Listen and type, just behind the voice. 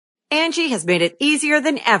Angie has made it easier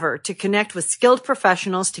than ever to connect with skilled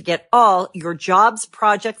professionals to get all your jobs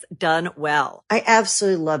projects done well. I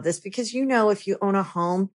absolutely love this because, if you own a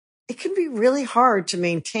home, it can be really hard to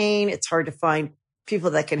maintain. It's hard to find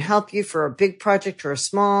people that can help you for a big project or a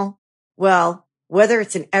small. Well, whether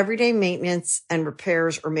it's in everyday maintenance and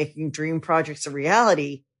repairs or making dream projects a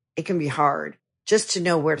reality, it can be hard just to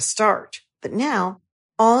know where to start. But now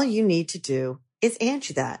all you need to do is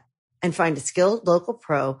Angie that and find a skilled local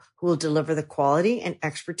pro who will deliver the quality and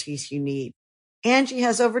expertise you need. Angie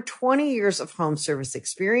has over 20 years of home service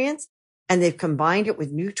experience, and they've combined it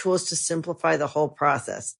with new tools to simplify the whole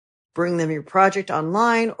process. Bring them your project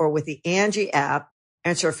online or with the Angie app,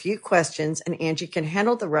 answer a few questions, and Angie can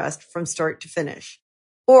handle the rest from start to finish.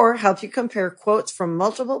 Or help you compare quotes from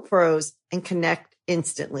multiple pros and connect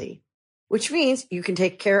instantly, which means you can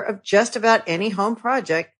take care of just about any home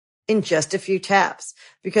project in just a few taps.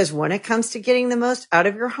 Because when it comes to getting the most out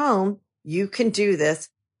of your home, you can do this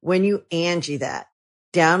when you Angie that.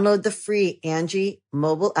 Download the free Angie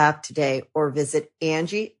mobile app today or visit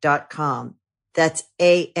Angie.com. That's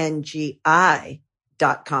ANGI.com.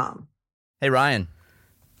 Hey, Ryan.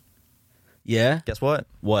 Yeah? Guess what?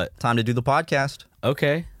 What? Time to do the podcast.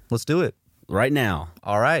 Okay. Let's do it. Right now.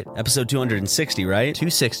 All right. Episode 260, right?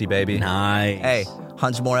 260, baby. Nice. Hey,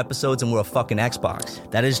 100 more episodes and we're a fucking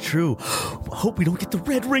Xbox. That is true. Hope we don't get the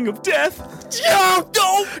red ring of death. Oh,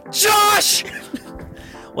 no! Josh!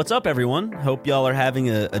 What's up, everyone? Hope y'all are having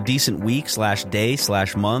a decent week / day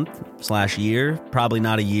 / month / year. Probably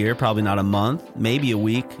not a year, probably not a month, maybe a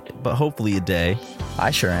week, but hopefully a day.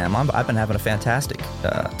 I sure am. I've been having a fantastic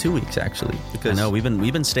 2 weeks, actually. Because I know we've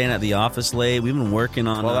been staying at the office late. We've been working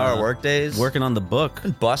on 12-hour work days. Working on the book.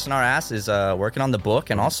 Been busting our asses working on the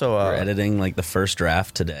book, and also we're editing the first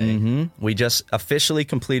draft today. Mm-hmm. We just officially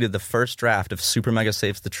completed the first draft of Super Mega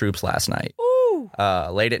Saves the Troops last night.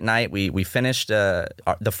 Late at night, we finished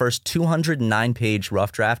the first 209-page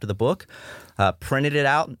rough draft of the book, printed it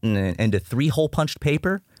out into 3 hole-punched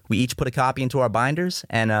paper. We each put a copy into our binders,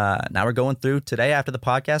 and now we're going through today after the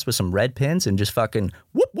podcast with some red pens and just fucking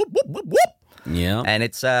whoop, whoop, whoop, whoop, whoop. Yeah. And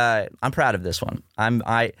it's I'm proud of this one.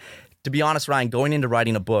 To be honest, Ryan, going into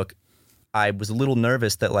writing a book, I was a little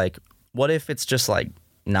nervous that what if it's just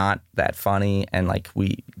not that funny and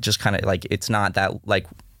we just kind of it's not that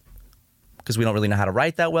because we don't really know how to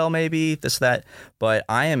write that well, maybe this, that. But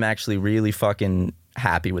I am actually really fucking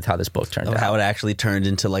happy with how this book turned out. How it actually turned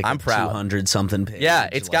into I'm proud. 200-something page. Yeah,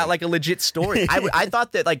 it's got a legit story. I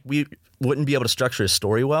thought that we wouldn't be able to structure a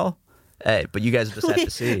story well. Hey, but you guys just have to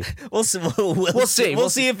see. We'll see. We'll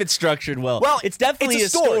see if it's structured well. Well, it's definitely a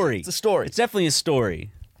story. It's a story. It's definitely a story.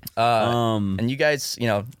 And you guys,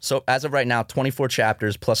 so as of right now, 24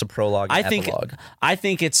 chapters plus a prologue and epilogue. I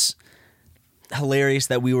think it's hilarious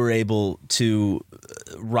that we were able to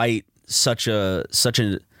write such an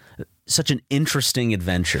interesting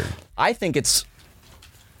adventure. I think it's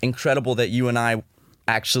incredible that you and I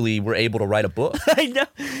actually were able to write a book. I know.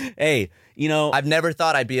 Hey, I've never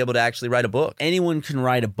thought I'd be able to actually write a book. Anyone can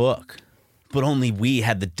write a book, but only we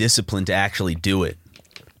had the discipline to actually do it.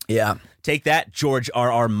 Yeah. Take that, George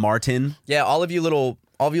R.R. Martin. Yeah, all of you little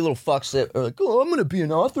fucks that are oh, I'm going to be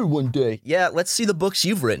an author one day. Yeah, let's see the books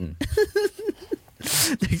you've written.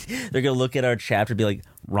 They're going to look at our chapter and be like,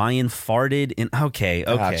 Ryan farted in... Okay.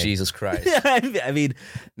 Oh, Jesus Christ. I mean...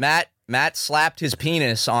 Matt slapped his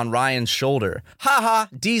penis on Ryan's shoulder. Ha ha,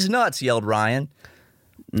 D's nuts, yelled Ryan.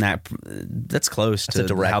 Nah, that's close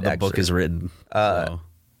to how the book is written.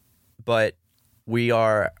 But we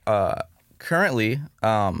are currently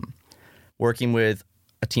working with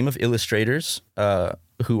a team of illustrators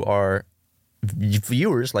who are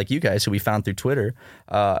viewers like you guys who we found through Twitter,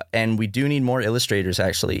 and we do need more illustrators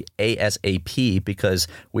actually ASAP because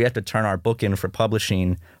we have to turn our book in for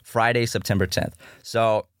publishing Friday, September 10th.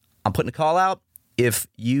 So I'm putting a call out. If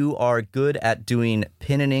you are good at doing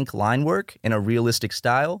pen and ink line work in a realistic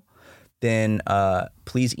style, then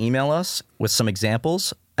please email us with some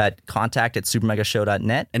examples at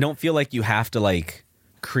contact@supermegashow.net. And don't feel like you have to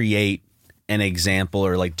create an example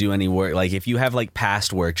or do any work. If you have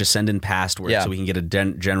past work, just send in past work so we can get a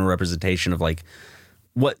general representation of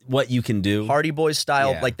what you can do. Hardy Boys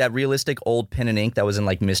style, that realistic old pen and ink that was in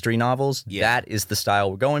mystery novels. Yeah. That is the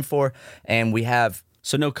style we're going for. And we have...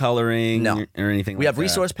 So no coloring or anything We have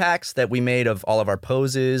resource packs that we made of all of our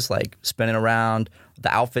poses, spinning around,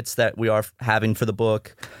 the outfits that we are having for the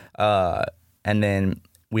book. And then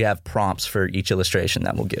we have prompts for each illustration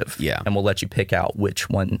that we'll give. Yeah. And we'll let you pick out which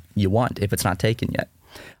one you want if it's not taken yet.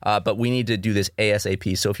 But we need to do this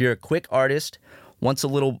ASAP. So if you're a quick artist wants a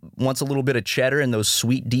little bit of cheddar in those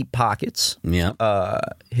sweet deep pockets,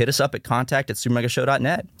 hit us up at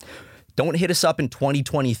contact@supermegashow.net. Don't hit us up in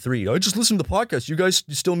 2023. I just listened to the podcast.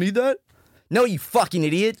 You still need that? No, you fucking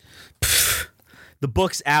idiot. The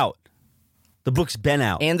book's out. The book's been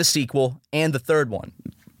out. And the sequel and the third one.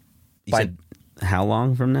 You said how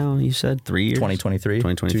long from now? You said 3 years? 2023.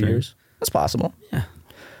 2023. 2 years. That's possible. Yeah.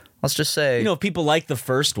 Let's just say... if people like the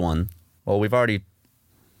first one... Well, we've already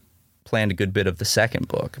planned a good bit of the second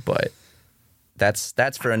book, but that's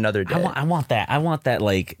for another day. I want that. I want that,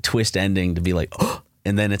 like, twist ending to be like, oh,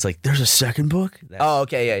 and then it's like, there's a second book?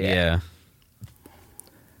 Okay, yeah.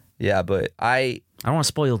 Yeah, but I don't want to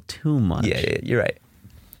spoil too much. Yeah, you're right.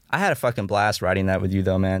 I had a fucking blast writing that with you,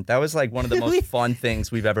 though, man. That was like one of the most fun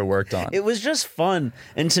things we've ever worked on. It was just fun.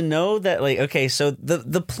 And to know that, like, okay, so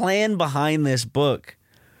the plan behind this book,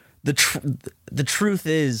 the truth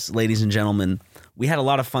is, ladies and gentlemen, we had a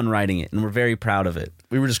lot of fun writing it, and we're very proud of it.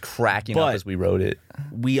 We were just cracking up as we wrote it.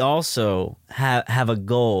 We also have a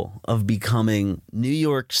goal of becoming New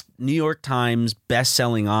York Times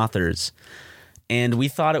best-selling authors, and we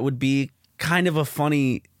thought it would be kind of a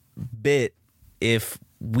funny bit if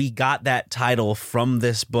we got that title from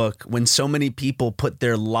this book when so many people put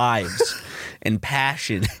their lives and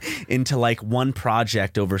passion into like one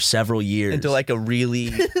project over several years. Into like a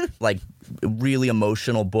really really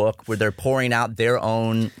emotional book where they're pouring out their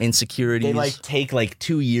own insecurities. They like take like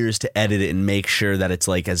 2 years to edit it and make sure that it's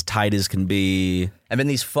like as tight as can be. And then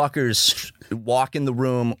these fuckers walk in the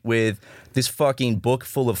room with this fucking book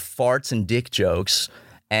full of farts and dick jokes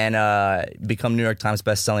and become New York Times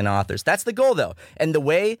best-selling authors. That's the goal, though. And the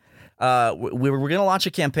way we're going to launch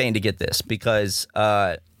a campaign to get this because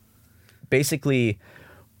basically,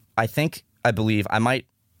 we'll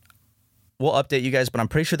update you guys, but I'm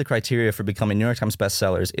pretty sure the criteria for becoming New York Times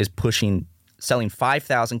bestsellers is selling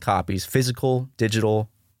 5,000 copies, physical, digital,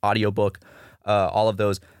 audiobook, all of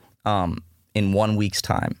those in 1 week's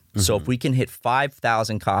time. Mm-hmm. So if we can hit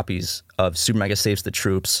 5,000 copies of Super Mega Saves the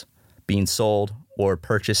Troops being sold or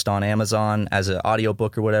purchased on Amazon as an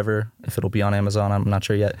audiobook or whatever, if it'll be on Amazon, I'm not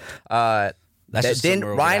sure yet. That's just then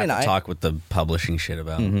Ryan and I talk with the publishing shit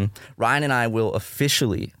about. Mm-hmm. Ryan and I will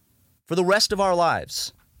officially, for the rest of our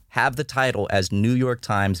lives, have the title as New York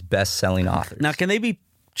Times best-selling authors. Now, can they be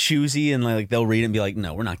choosy and like they'll read it and be like,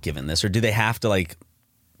 no, we're not giving this, or do they have to like,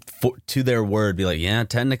 to their word, be like, yeah,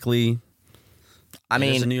 technically? I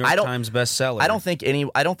mean, a New York Times bestseller. I don't think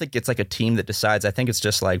it's like a team that decides. I think it's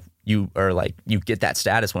just like you get that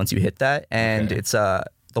status once you hit that, and it's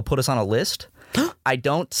they'll put us on a list. I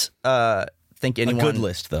don't think anyone. A good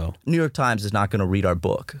list, though. New York Times is not going to read our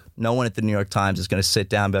book. No one at the New York Times is going to sit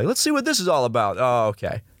down and be like, let's see what this is all about. Oh,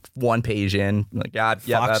 okay. 1 page in, like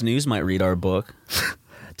Fox News might read our book.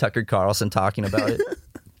 Tucker Carlson talking about it.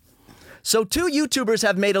 So 2 YouTubers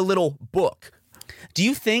have made a little book. Do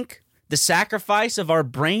you think the sacrifice of our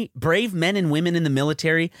brave men and women in the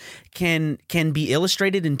military can be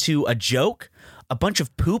illustrated into a joke, a bunch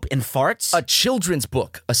of poop and farts? A children's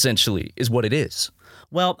book, essentially, is what it is.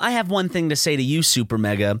 Well, I have one thing to say to you, Super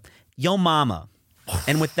Mega. Yo mama.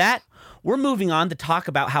 And with that, we're moving on to talk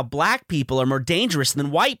about how black people are more dangerous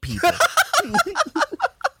than white people.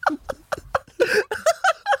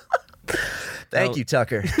 Thank you,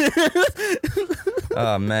 Tucker.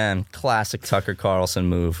 Oh, man. Classic Tucker Carlson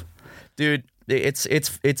move. Dude,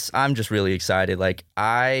 it's I'm just really excited. Like,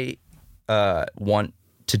 I want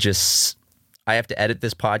to just... I have to edit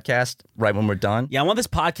this podcast right when we're done. Yeah, I want this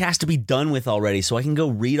podcast to be done with already so I can go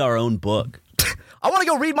read our own book. I want to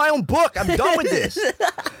go read my own book. I'm done with this.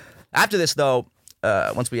 After this, though,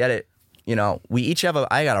 once we edit, we each have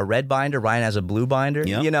I got a red binder. Ryan has a blue binder.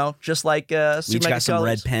 Yep. Just like we each got some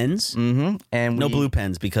red pens. Mm-hmm. And no blue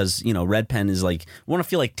pens because, red pen is like, we want to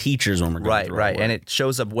feel like teachers when we're going through Right, and it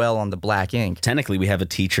shows up well on the black ink. Technically, we have a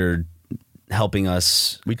teacher helping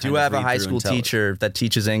us. We do have a high school teacher that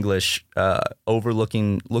teaches English,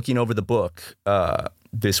 looking over the book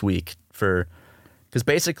this week because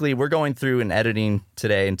basically we're going through and editing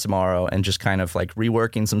today and tomorrow and just kind of like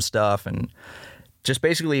reworking some stuff and just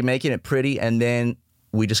basically making it pretty, and then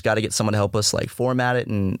we just got to get someone to help us like format it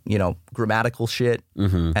and grammatical shit,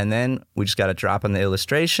 and then we just got to drop in the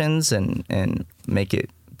illustrations and make it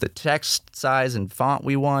the text size and font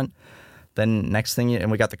we want. Then next thing, and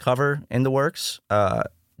we got the cover in the works,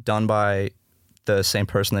 done by the same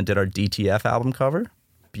person that did our DTF album cover.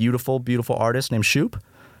 Beautiful, beautiful artist named Shoop.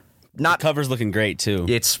 The cover's looking great too.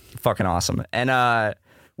 It's fucking awesome, and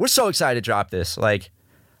we're so excited to drop this. Like,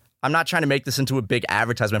 I'm not trying to make this into a big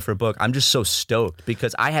advertisement for a book. I'm just so stoked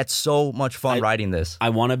because I had so much fun writing this. I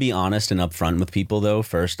want to be honest and upfront with people, though.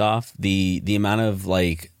 First off, the amount of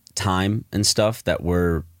like time and stuff that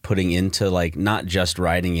we're putting into like not just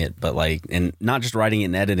writing it, but like, and not just writing it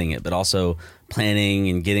and editing it, but also planning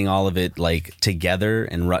and getting all of it like together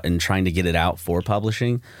and trying to get it out for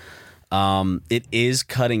publishing. It is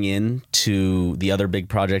cutting into the other big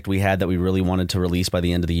project we had that we really wanted to release by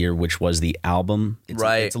the end of the year, which was the album.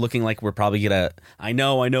 It's looking like we're probably gonna. I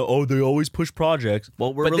know. Oh, they always push projects.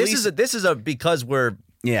 Well, this is because we're.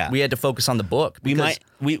 Yeah, we had to focus on the book. We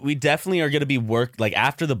definitely are going to be like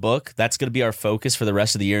after the book. That's going to be our focus for the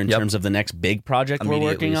rest of the year in terms of the next big project we're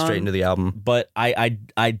working on. Straight into the album. But I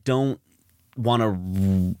don't want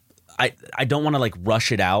to. I don't want to like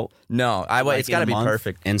rush it out. No, it's got to be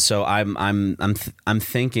perfect. And so I'm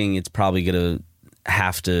thinking it's probably going to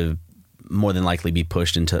have to more than likely be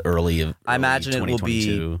pushed into early. I imagine it will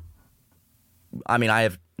be. I mean, I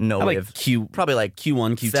have no way of probably like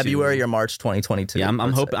Q1, Q2, February or March 2022. Yeah,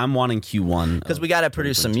 I'm wanting Q1 because we got to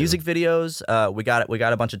produce some music videos. We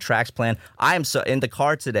got a bunch of tracks planned. I am so in the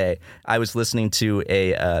car today. I was listening to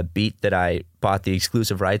a beat that I bought the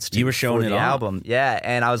exclusive rights to. You were showing for the album, yeah.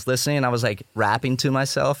 And I was listening, and I was like rapping to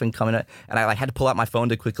myself and coming up, and I like had to pull out my phone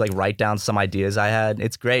to quickly like write down some ideas I had.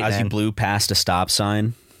 It's great. As you blew past a stop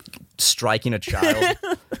sign, striking a child,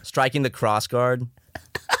 striking the cross guard.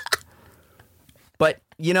 But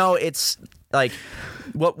you know, it's like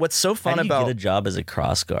what's so fun How do you about get a job as a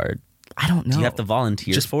cross guard? I don't know. Do you have to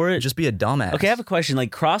volunteer for it? Just be a dumbass. Okay, I have a question.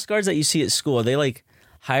 Like cross guards that you see at school, are they like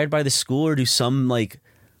hired by the school, or do some like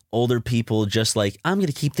older people just like, I'm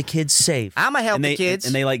gonna keep the kids safe? I'm gonna help the kids,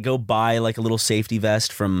 and they like go buy like a little safety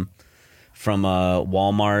vest from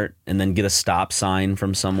Walmart and then get a stop sign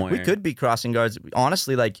from somewhere. We could be crossing guards.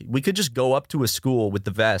 Honestly, like we could just go up to a school with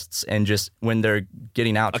the vests and just when they're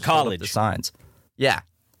getting out, a college, the signs. Yeah.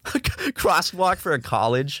 Crosswalk for a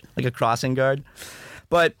college, like a crossing guard.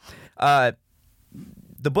 But the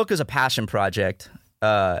book is a passion project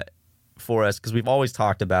for us because we've always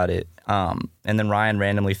talked about it. And then Ryan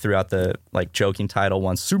randomly threw out the like joking title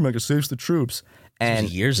once, Super Mega Saves the Troops.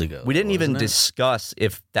 And years ago. We didn't even discuss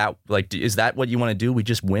if that like is that what you want to do? We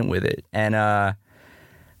just went with it. And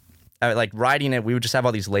like writing it, we would just have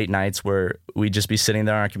all these late nights where we'd just be sitting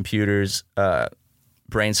there on our computers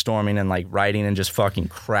brainstorming and like writing and just fucking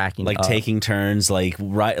cracking like up. Taking turns like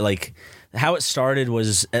how it started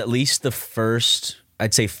was at least the first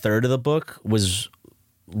I'd say third of the book was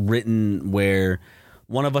written where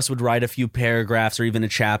one of us would write a few paragraphs or even a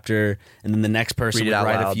chapter, and then the next person would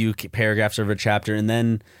write a few paragraphs of a chapter, and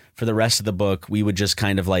then for the rest of the book we would just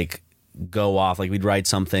kind of like go off, like we'd write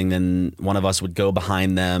something, then one of us would go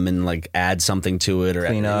behind them and like add something to it or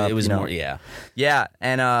clean up. It was more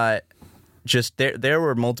and just there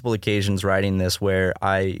were multiple occasions writing this where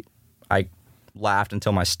I laughed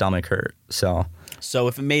until my stomach hurt. So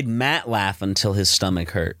if it made Matt laugh until his stomach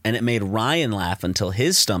hurt and it made Ryan laugh until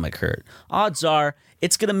his stomach hurt, odds are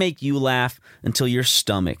it's going to make you laugh until your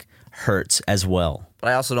stomach hurts as well. But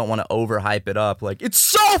I also don't want to overhype it up like it's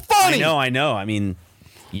so funny. I know. I mean,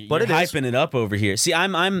 you're hyping it up over here. See,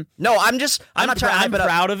 I'm not trying to hype it up. I'm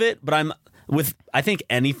proud of it, but I think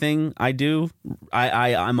anything I do,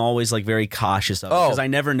 I'm always like very cautious of it because I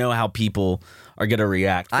never know how people are going to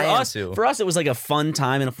react. For us, it was like a fun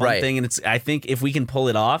time and a fun thing, and I think if we can pull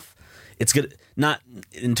it off, it's good. Not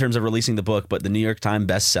in terms of releasing the book, but the New York Times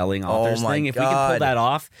best-selling authors thing. If we can pull that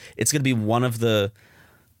off, it's going to be one of the.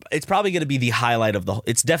 It's probably going to be the highlight of the.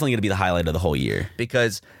 It's definitely going to be the highlight of the whole year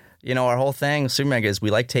because. You know, our whole thing, Super Mega, is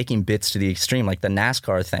we like taking bits to the extreme, like the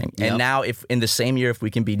NASCAR thing. Yep. And now, if in the same year, if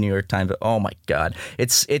we can be New York Times, oh my God,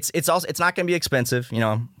 it's also it's not going to be expensive. You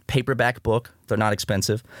know, paperback book, they're not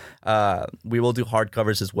expensive. We will do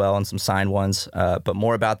hardcovers as well and some signed ones, but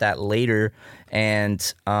more about that later. And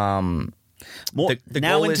the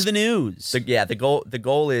now into the news. The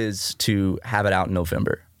goal is to have it out in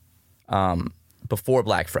November, before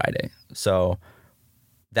Black Friday. So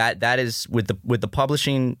that is with the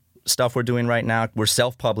publishing stuff we're doing right now. We're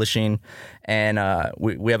self-publishing, and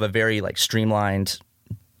we have a very like streamlined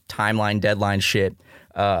timeline, deadline shit.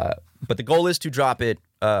 But the goal is to drop it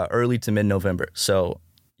early to mid-November. So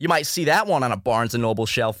you might see that one on a Barnes & Noble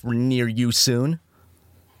shelf near you soon.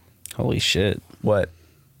 Holy shit. What?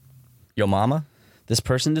 Yo mama? This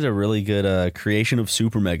person did a really good creation of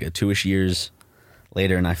Super Mega 2-ish years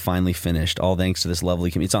later, and I finally finished, all thanks to this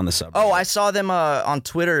lovely community. It's on the subreddit. Oh, I saw them on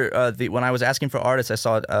Twitter. When I was asking for artists, I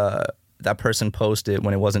saw that person post it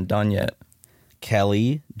when it wasn't done yet.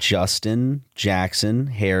 Kelly, Justin, Jackson,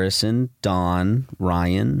 Harrison, Don,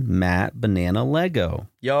 Ryan, Matt, Banana, Lego.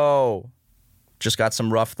 Yo, just got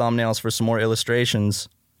some rough thumbnails for some more illustrations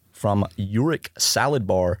from Uric Salad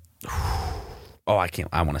Bar. Oh, I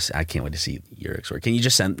can't wait to see Yurik's work. Can you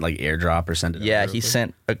just send like airdrop or send it? Yeah, over he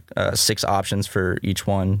real quick? sent 6 options for each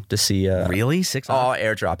one to see. Really 6? I'll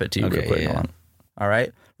airdrop it to you real Okay, quick. yeah. Hold on. All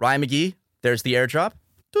right, Ryan McGee. There's the airdrop.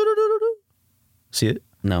 Doo-doo-doo-doo-doo. See it?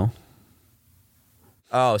 No.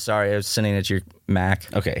 Oh, sorry, I was sending it to your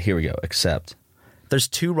Mac. Okay, here we go. Accept. There's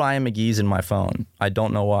 2 Ryan McGees in my phone. I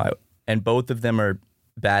don't know why, and both of them are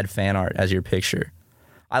bad fan art as your picture.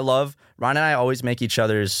 Ryan and I always make each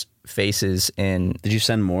other's faces in. Did you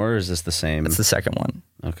send more, or is this the same? It's the second one.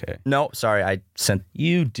 Okay. No, sorry, I sent.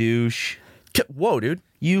 You douche. Whoa, dude.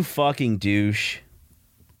 You fucking douche.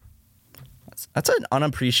 That's an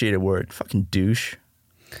unappreciated word. Fucking douche.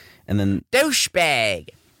 And then Douchebag.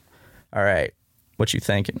 All right. What you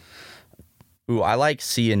thinking? Ooh, I like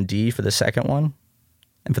C and D for the second one.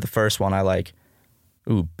 And for the first one, I like,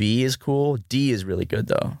 B is cool. D is really good,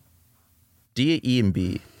 though. D, E, and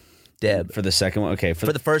B. Deb. for the second one, okay.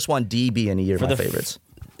 For the first one, D, B, and E are my the favorites.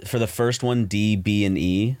 For the first one, D, B, and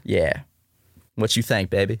E. Yeah. What you think,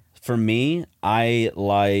 baby? For me, I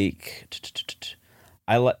like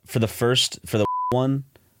for the one,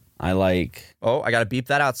 I like Oh, I got to beep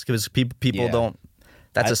that out because people Yeah. don't.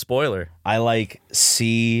 That's a spoiler. I like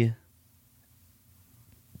C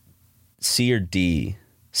or D.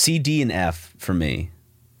 C, D, and F for me.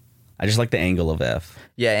 I just like the angle of F.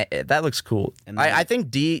 Yeah, that looks cool. And then- I think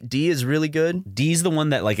D is really good. D's the one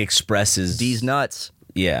that like expresses D's nuts.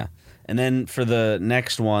 Yeah. And then for the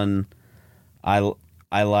next one,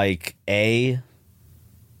 I like A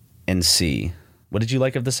and C. What did you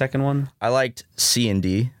like of the second one? I liked C and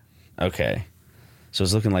D. Okay. So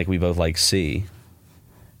it's looking like we both like C.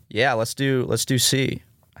 Yeah, let's do C.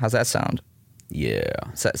 How's that sound? Yeah.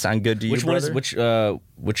 Does that sound good to you, Which one brother? is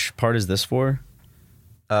which part is this for?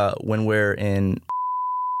 When we're in,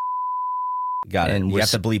 Got it. And You we're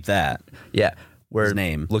have to bleep that. yeah, we're His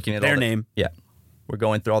name. looking at Their all the- name. Yeah, we're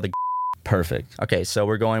going through all the. Perfect. Okay, so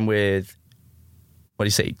we're going with, what do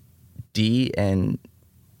you say, D and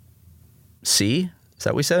C? Is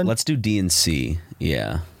that what we said? Let's do D and C.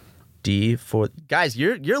 Yeah. D for guys.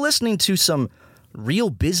 You're listening to some real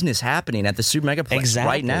business happening at the Super Megaplex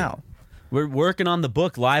right now. We're working on the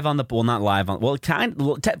book live on the not live on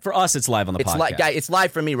for us it's live on the It's podcast. it's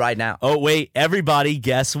live for me right now. Oh wait, everybody,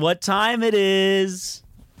 guess what time it is?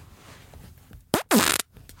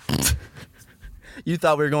 You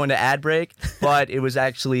thought we were going to ad break, but it was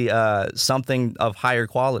actually something of higher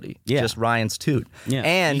quality. Yeah. Just Ryan's toot. Yeah,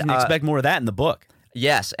 And you can expect more of that in the book.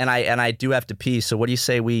 yes, and I do have to pee. So what do you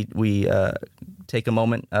say we take a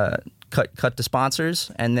moment, cut the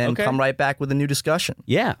sponsors, and then Okay. come right back with a new discussion?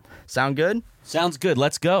 Yeah, Sound good? sounds good.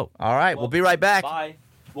 Let's go. All right, we'll be right back Bye.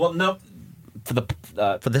 Well, no, for the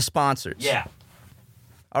for the sponsors. yeah.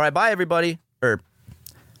 All right, bye everybody.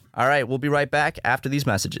 All right, we'll be right back after these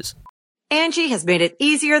messages. Angie has made it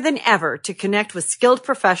easier than ever to connect with skilled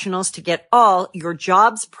professionals to get all your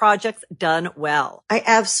jobs projects done well. I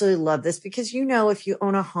absolutely love this because, if you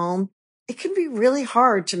own a home, it can be really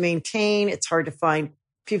hard to maintain. It's hard to find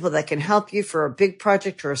people that can help you for a big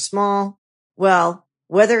project or a small. Well,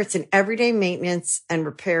 whether it's in everyday maintenance and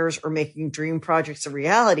repairs or making dream projects a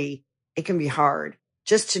reality, it can be hard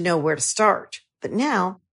just to know where to start. But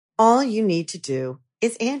now all you need to do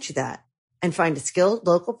is Angie that and find a skilled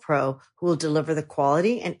local pro who will deliver the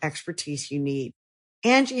quality and expertise you need.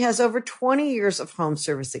 Angie has over 20 years of home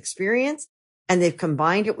service experience, and they've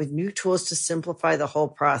combined it with new tools to simplify the whole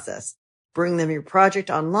process. Bring them your project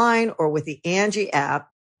online or with the Angie app,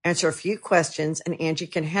 answer a few questions, and Angie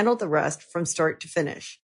can handle the rest from start to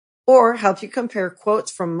finish. Or help you compare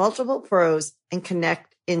quotes from multiple pros and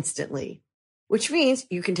connect instantly, which means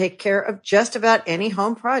you can take care of just about any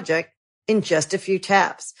home project in just a few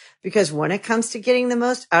taps. Because when it comes to getting the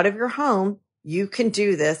most out of your home, you can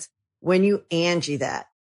do this when you Angie that.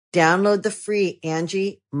 Download the free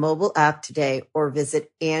Angie mobile app today or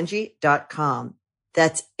visit Angie.com.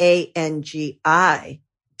 That's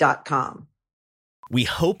ANGI.com. We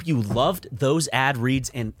hope you loved those ad reads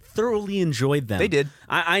and thoroughly enjoyed them. They did.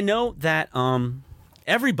 I know that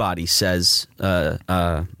everybody says,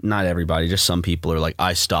 not everybody, just some people are like,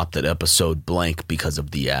 I stopped at episode blank because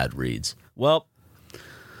of the ad reads. Well,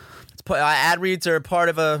 Ad reads are part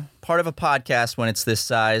of a podcast when it's this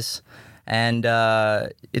size, and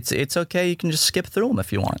it's okay. You can just skip through them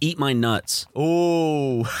if you want. eat my nuts.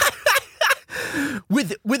 Ooh.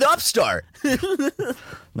 with Upstart.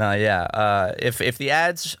 No, yeah. If the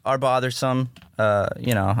ads are bothersome, I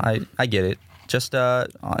get it. Just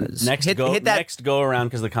Next go around,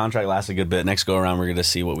 because the contract lasts a good bit. Next go around, we're going to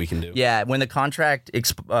see what we can do. Yeah, when the contract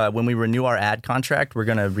when we renew our ad contract, we're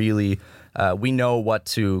gonna really we know what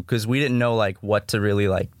to, because we didn't know what to really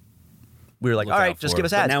we were like, look all out right, just for. give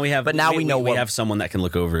us But ads. now we have, but now we know we what, have someone that can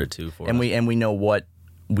look over it too for and us. we know what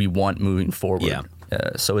we want moving forward. Yeah.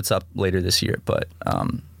 So it's up later this year, but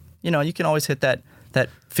you can always hit that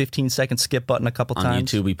 15-second skip button a couple on times.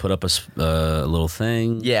 YouTube, we put up a little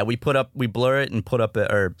thing. Yeah, we blur it and put up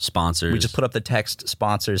or Sponsors. We just put up the text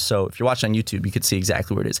sponsors. So if you're watching on YouTube, you could see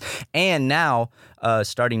exactly where it is. And now,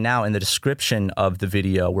 starting now in the description of the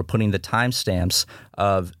video, we're putting the timestamps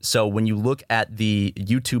of. So when you look at the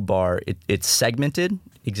YouTube bar, it's segmented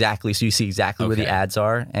exactly, so you see exactly where the ads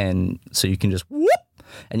are, and so you can just whoop,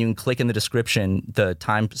 and you can click in the description the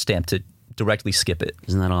timestamp to directly skip it.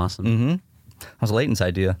 Isn't that awesome? Mm-hmm. That was Leighton's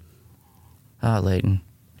idea. Leighton.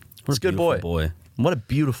 What It's a good boy. What a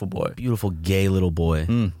beautiful boy. Beautiful gay little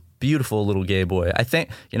boy. Beautiful little gay boy. I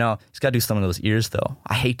think, he's got to do something to those ears, though.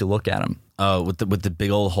 I hate to look at him. Oh, with the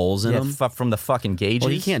big old holes in them? From the fucking gauges.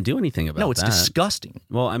 Well, he can't do anything about that. No, it's disgusting.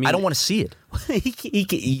 Well, I mean, I don't want to see it.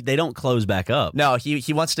 They don't close back up. No,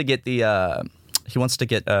 he wants to get the...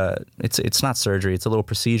 it's not surgery. It's a little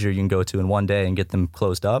procedure you can go to in one day and get them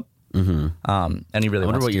closed up. Mm-hmm. And he really I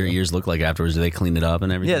wonder wants what to. your ears look like afterwards. Do they clean it up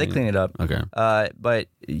and everything? Yeah, they clean it up. Okay. But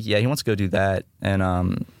yeah, he wants to go do that,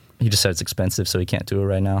 and he just said it's expensive, so he can't do it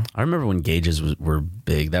right now. I remember when gauges were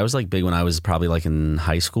big. That was like big when I was probably like in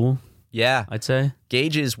high school, Yeah, I'd say.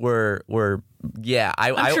 gauges were yeah.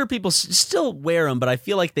 I'm sure people still wear them, but I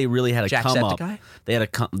feel like they really had to come up. Jacksepticeye?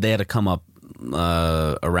 They had to come up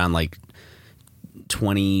around like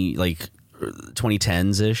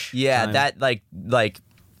 2010s ish. Yeah, that like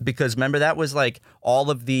because remember that was like all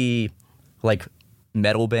of the like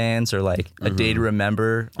metal bands or like A Day to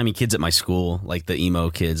Remember. I mean, kids at my school, like the emo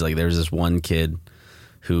kids, like there was this one kid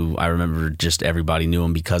who I remember just everybody knew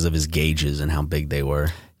him because of his gauges and how big they were.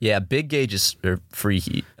 Yeah, big gauges are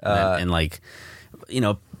freaky. And like,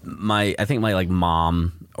 I think my like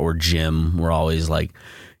mom or Jim were always like,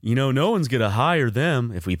 no one's gonna hire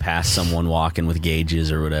them if we pass someone walking with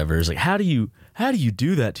gauges or whatever. It's like, how do you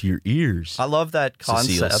do that to your ears? I love that concept.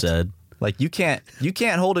 Cecile said. Like you can't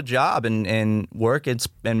hold a job and work and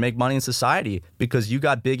make money in society because you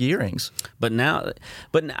got big earrings. But I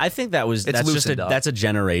think that's a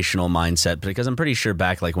generational mindset, because I'm pretty sure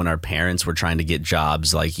back like when our parents were trying to get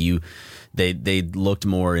jobs, like they looked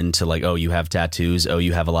more into like, oh, you have tattoos, oh,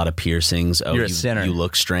 you have a lot of piercings, oh, You're a sinner. You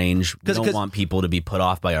look strange. We don't want people to be put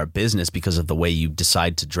off by our business because of the way you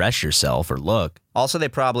decide to dress yourself or look. Also, they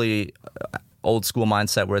probably old school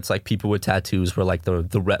mindset where it's like people with tattoos were like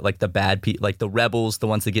the bad people, like the rebels, the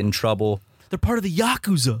ones that get in trouble. They're part of the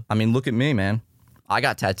Yakuza. I mean, look at me, man. I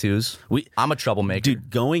got tattoos. I'm a troublemaker.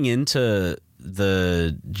 Dude, going into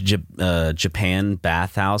the Japan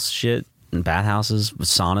bathhouse shit and bathhouses,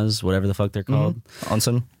 saunas, whatever the fuck they're called.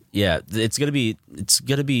 Onsen. Yeah, it's gonna be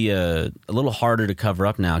a little harder to cover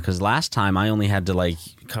up now, because last time I only had to like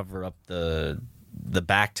cover up the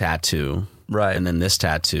back tattoo, right, and then this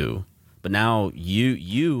tattoo. But now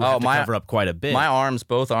you have to cover up quite a bit.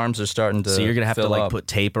 Both arms are starting to. So you're gonna have to like put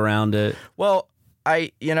tape around it. Well,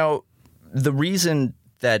 the reason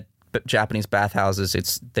that Japanese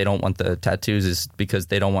bathhouses they don't want the tattoos is because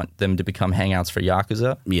they don't want them to become hangouts for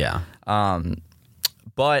Yakuza. Yeah.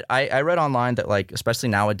 But I read online that like especially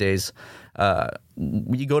nowadays,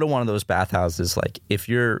 when you go to one of those bathhouses, like if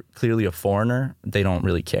you're clearly a foreigner, they don't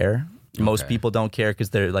really care. Most people don't care because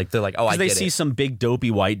they're like, oh, I get it. They see some big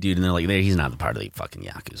dopey white dude and they're like, he's not the part of the fucking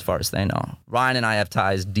Yakuza. As far as they know. Ryan and I have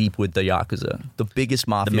ties deep with the Yakuza, the biggest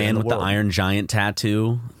mafia in the world. The man with the Iron Giant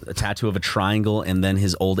tattoo, a tattoo of a triangle, and then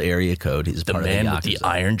his old area code. He's part of the Yakuza. The man with the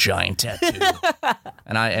Iron Giant tattoo.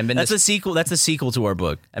 That's a sequel. That's a sequel to our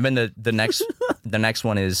book. And then the next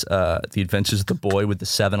one is The Adventures of the Boy with the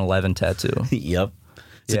 7-Eleven tattoo. Yep.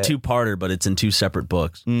 It's a two-parter, but it's in two separate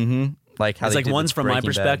books. Mm-hmm. Like how it's like one's from my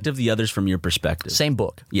perspective, the other's from your perspective. Same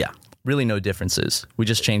book. Yeah. Really no differences. We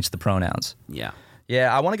just changed the pronouns. Yeah.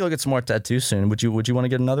 Yeah, I want to go get some more tattoos soon. Would you want to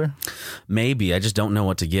get another? Maybe. I just don't know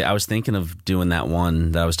what to get. I was thinking of doing that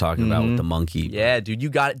one that I was talking about with the monkey. Yeah, dude, you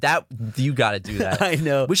got it. You got to do that. I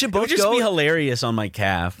know. We should both it would just be hilarious on my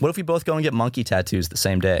calf. What if we both go and get monkey tattoos the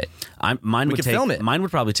same day? Mine would film it. Mine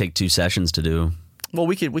would probably take 2 sessions to do. Well,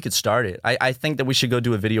 we could start it. I think that we should go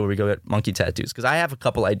do a video where we go get monkey tattoos, because I have a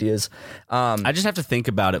couple ideas. I just have to think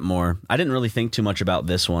about it more. I didn't really think too much about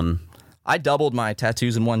this one. I doubled my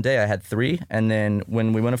tattoos in one day. I had 3, and then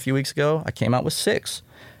when we went a few weeks ago, I came out with 6.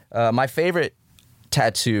 My favorite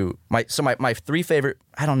tattoo, my 3 favorite,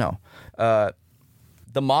 I don't know.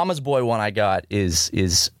 The Mama's Boy one I got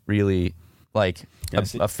is really like a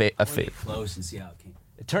close and see how it came.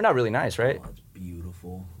 It turned out really nice, right? Oh, it's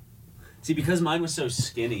beautiful. See, because mine was so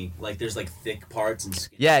skinny, like there's like thick parts and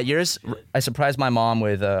skinny. Yeah, yours. I surprised my mom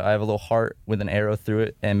with. I have a little heart with an arrow through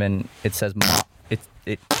it, and then it says it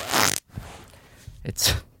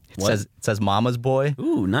says Mama's Boy.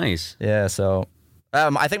 Ooh, nice. Yeah, so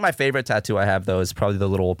I think my favorite tattoo I have though is probably the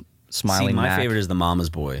little smiling. See, my Mac. favorite is the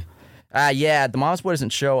Mama's Boy. Yeah, the Mama's Boy doesn't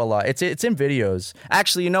show a lot. It's in videos.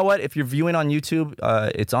 Actually, you know what? If you're viewing on YouTube,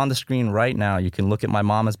 it's on the screen right now. You can look at my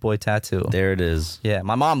Mama's Boy tattoo. There it is. Yeah,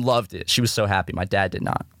 my mom loved it. She was so happy. My dad did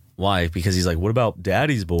not. Why? Because he's like, what about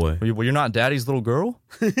Daddy's boy? Well, you're not Daddy's little girl?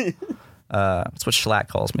 That's what Schlatt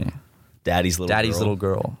calls me. Daddy's little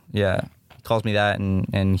girl. Yeah. He calls me that,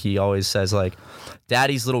 and he always says, like,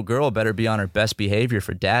 Daddy's little girl better be on her best behavior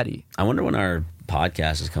for Daddy. I wonder when our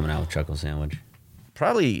podcast is coming out with Chuckle Sandwich.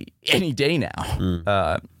 Probably any day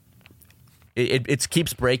now. It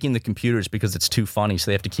keeps breaking the computers because it's too funny, so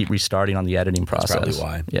they have to keep restarting on the editing process. That's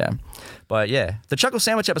probably why. Yeah. But yeah, the Chuckle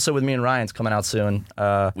Sandwich episode with me and Ryan's coming out soon.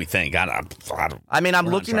 We think. I'm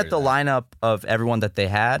looking at the lineup of everyone that they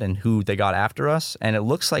had and who they got after us, and it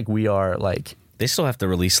looks like we are like... They still have to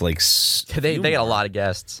release like... They got a lot of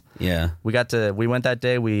guests. Yeah. We went that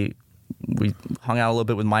day, we hung out a little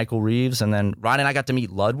bit with Michael Reeves, and then Ryan and I got to meet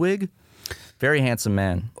Ludwig. Very handsome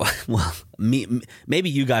man. Well, maybe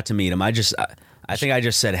you got to meet him. I think I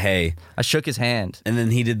just said, hey. I shook his hand. And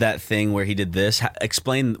then he did that thing where he did this.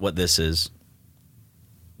 Explain what this is.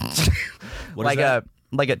 What like is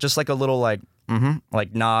that? just like a little like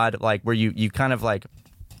nod, like where you kind of like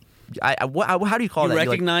how do you call that? You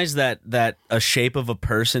recognize that a shape of a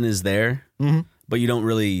person is there, but you don't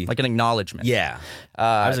really... Like an acknowledgement. Yeah.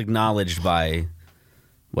 I was acknowledged by...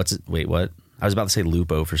 Wait, what? I was about to say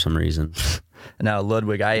Lupo for some reason. No,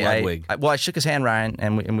 Ludwig. I shook his hand, Ryan,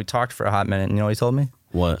 and we talked for a hot minute. And you know what he told me?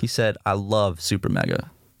 What? He said, I love Super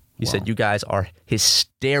Mega. He said, you guys are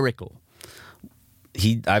hysterical.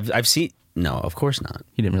 I've seen... No, of course not.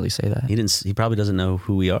 He didn't really say that. He probably doesn't know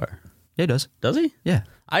who we are. Yeah, he does. Does he? Yeah.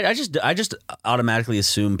 I just automatically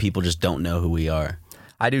assume people just don't know who we are.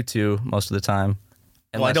 I do too, most of the time.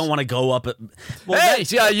 Well, I don't want to go up. Hey,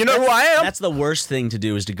 you know who I am? That's the worst thing to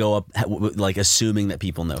do, is to go up like assuming that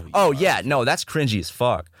people know who you are. Yeah, no, that's cringy as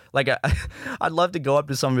fuck. Like, I'd love to go up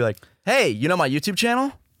to someone and be like, hey, you know my YouTube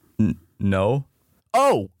channel? No.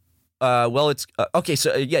 Oh, well, it's okay.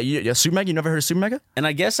 So yeah, Super Mega. You never heard of Super Mega? And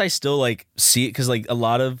I guess I still like see it because like a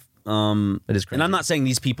lot of it is cringy. And I'm not saying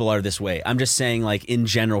these people are this way. I'm just saying, like, in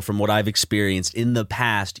general, from what I've experienced in the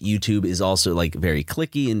past, YouTube is also like very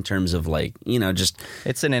clicky in terms of like, you know, just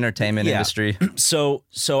it's an entertainment industry. So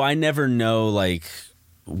I never know like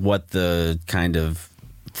what the kind of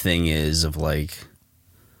thing is of like,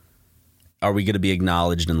 are we going to be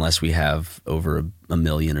acknowledged unless we have over a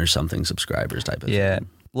million or something subscribers type of thing.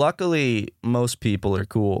 Luckily, most people are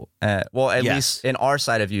cool. At least in our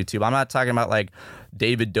side of YouTube. I'm not talking about like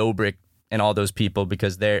David Dobrik and all those people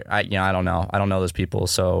because I don't know. I don't know those people,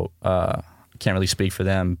 so can't really speak for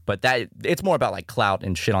them. But it's more about like clout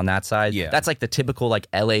and shit on that side. Yeah. That's like the typical like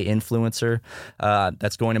LA influencer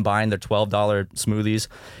that's going and buying their $12 smoothies.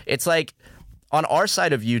 It's like on our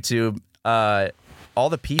side of YouTube, all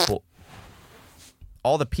the people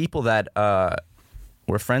that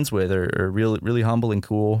we're friends with are really, really humble and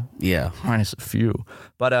cool. Yeah. Minus a few.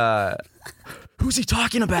 But who's he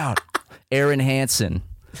talking about? Aaron Hansen.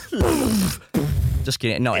 Just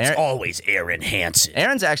kidding. No, It's always Aaron Hansen.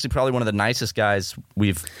 Aaron's actually probably one of the nicest guys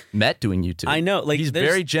we've met doing YouTube. I know. Like, he's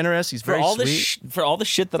very generous. He's very sweet. For all the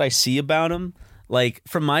shit that I see about him, like,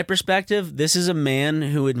 from my perspective, this is a man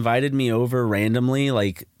who invited me over randomly,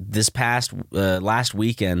 like, this past last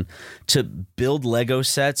weekend to build Lego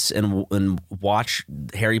sets and watch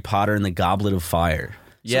Harry Potter and the Goblet of Fire.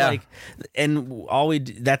 So, Yeah. like, and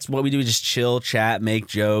that's what we do, just chill, chat, make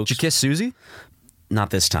jokes. Did you kiss Susie?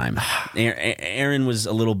 Not this time. Aaron was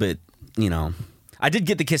a little bit, you know. I did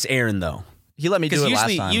get to kiss Aaron, though. He let me do it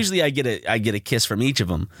last time. Usually I get a kiss from each of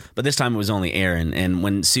them, but this time it was only Aaron. And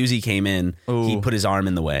when Susie came in, he put his arm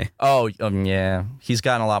in the way. Oh, yeah. He's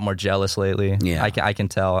gotten a lot more jealous lately. Yeah. I can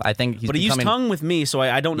tell. I think But he used tongue with me, so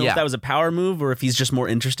I don't know if that was a power move or if he's just more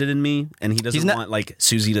interested in me and he doesn't want like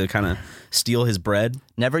Susie to kind of steal his bread.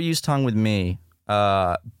 Never used tongue with me.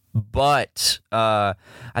 But I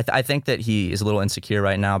think that he is a little insecure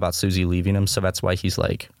right now about Susie leaving him, so that's why he's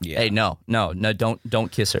like, hey, no,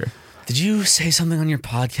 don't kiss her. Did you say something on your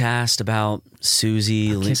podcast about Susie?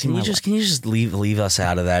 Can you just leave us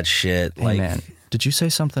out of that shit? Hey, man, did you say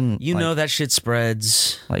something? You know that shit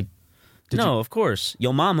spreads. Like, of course.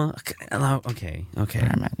 Yo, mama. Okay. All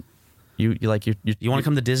right, man. You want to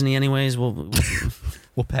come to Disney anyways? We'll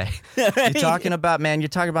we'll pay. You're talking about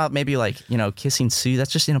maybe like, kissing Sue.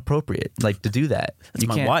 That's just inappropriate. Like to do that. That's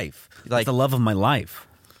my wife. Like the love of my life.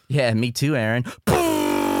 Yeah, me too, Aaron.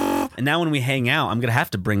 And now when we hang out, I'm gonna have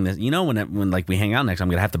to bring this. When like we hang out next, I'm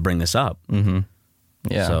gonna have to bring this up. Mm-hmm.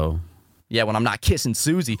 Yeah. So yeah, when I'm not kissing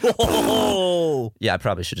Susie. Oh. Yeah, I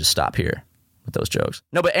probably should just stop here with those jokes.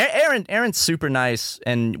 No, but Aaron's super nice,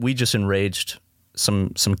 and we just enraged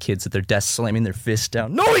some kids at their desk slamming their fists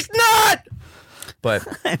down. No, he's not. But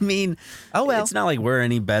I mean, oh well. It's not like we're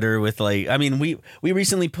any better with like. I mean, we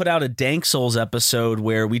recently put out a Dank Souls episode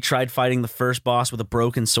where we tried fighting the first boss with a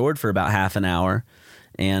broken sword for about half an hour,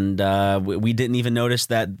 and we didn't even notice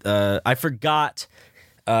that. I forgot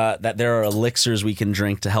that there are elixirs we can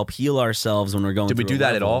drink to help heal ourselves when we're going. Did we do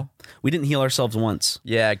that at all? We didn't heal ourselves once.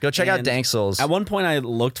 Yeah, go check out Dank Souls. At one point, I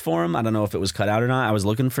looked for them. I don't know if it was cut out or not. I was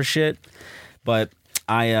looking for shit, but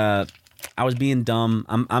I was being dumb.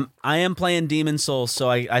 I am playing Demon Souls, so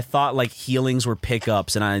I thought like healings were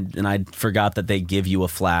pickups, and I forgot that they give you a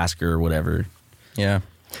flask or whatever. Yeah,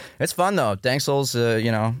 it's fun though. Dank Souls,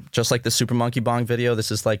 just like the Super Monkey Bong video.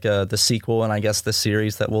 This is like the sequel, and I guess the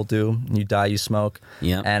series that we'll do. You die, you smoke.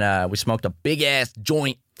 Yeah, and we smoked a big ass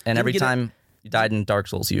joint, and every time you died in Dark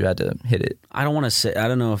Souls, you had to hit it. I don't want to say. I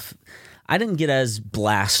don't know if. I didn't get as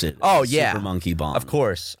blasted. Oh, as yeah. Super Monkey Bong. Of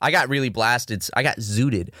course. I got really blasted. I got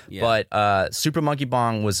zooted. Yeah. But Super Monkey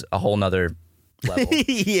Bong was a whole nother level.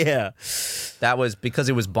 Yeah. That was because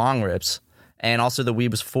it was bong rips. And also the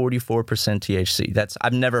weed was 44% THC.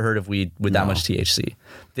 I've never heard of weed with that much THC.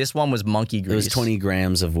 This one was monkey grease. It was 20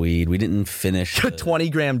 grams of weed. We didn't finish a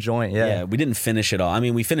 20-gram joint, yeah. Yeah, we didn't finish it all. I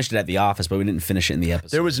mean, we finished it at the office, but we didn't finish it in the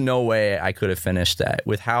episode. There was no way I could have finished that.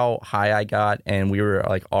 With how high I got, and we were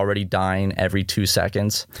like already dying every 2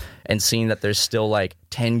 seconds, and seeing that there's still like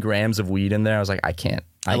 10 grams of weed in there, I was like, I can't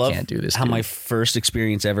do this. How my first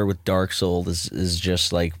experience ever with Dark Souls is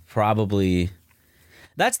just like probably...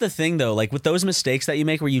 That's the thing, though. Like with those mistakes that you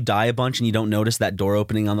make where you die a bunch and you don't notice that door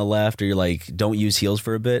opening on the left, or you're like, don't use heals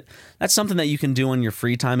for a bit. That's something that you can do on your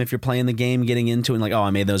free time if you're playing the game, getting into it, and like, oh, I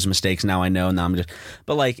made those mistakes. Now I know. Now I'm just.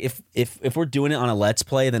 But like, if we're doing it on a Let's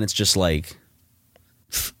Play, then it's just like,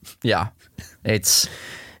 yeah, it's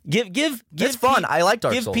it's fun. I like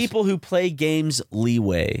Dark Souls. Give people who play games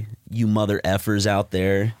leeway. You mother effers out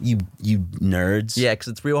there, you nerds. Yeah, because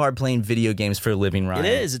it's real hard playing video games for a living, Ryan.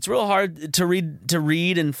 It is. It's real hard to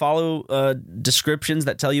read and follow descriptions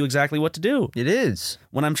that tell you exactly what to do. It is.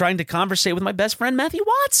 When I'm trying to conversate with my best friend Matthew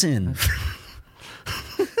Watson.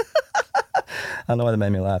 I don't know why that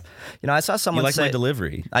made me laugh. I saw someone. You like say, my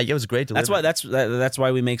delivery. It was great delivery. That's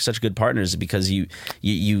why we make such good partners, because you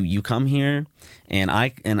come here and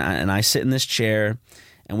I sit in this chair.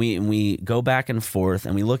 And we go back and forth,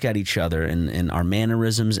 and we look at each other and our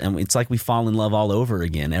mannerisms, and it's like we fall in love all over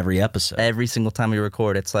again every episode. Every single time we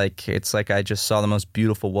record, it's like I just saw the most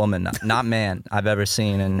beautiful woman, not man, I've ever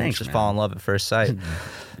seen, and Thanks, just man. fall in love at first sight.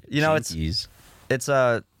 It's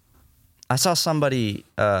I saw somebody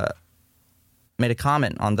made a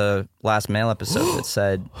comment on the last mail episode that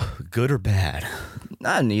said, good or bad?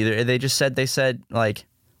 Neither. They said like,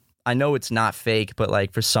 I know it's not fake, but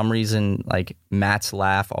like for some reason, like Matt's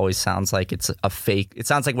laugh always sounds like it's a fake. It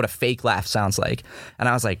sounds like what a fake laugh sounds like. And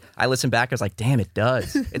I was like, I listened back. I was like, damn, it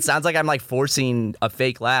does. It sounds like I'm like forcing a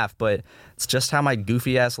fake laugh, but it's just how my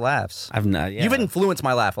goofy ass laughs. I've not. Yeah. You've influenced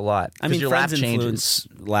my laugh a lot. I mean, your friends laugh influence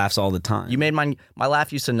laughs all the time. You made my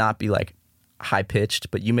laugh used to not be like high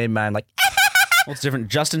pitched, but you made mine like. Well, it's different.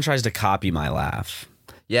 Justin tries to copy my laugh.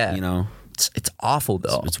 Yeah, it's awful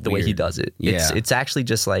though. It's the way he does it. Yeah. It's actually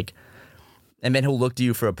just like. And then he'll look to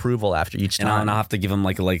you for approval after each time. And I'll have to give him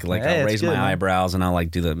like hey, I'll raise my eyebrows and I'll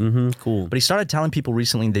like do the cool. But he started telling people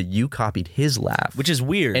recently that you copied his laugh, which is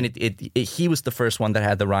weird. And he was the first one that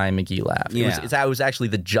had the Ryan McGee laugh. Yeah. It was actually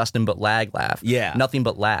the Justin but lag laugh. Yeah, nothing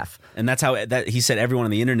but laugh. And that's how he said everyone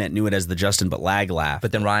on the internet knew it as the Justin but lag laugh.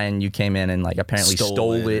 But then Ryan, you came in and like apparently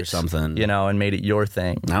stole it or something, and made it your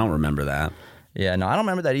thing. I don't remember that. Yeah, no, I don't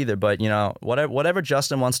remember that either. But whatever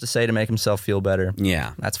Justin wants to say to make himself feel better,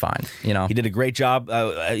 yeah, that's fine. He did a great job.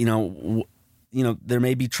 There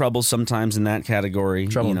may be trouble sometimes in that category.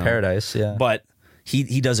 Trouble in paradise, yeah. But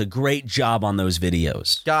he does a great job on those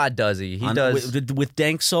videos. God, does he? He does with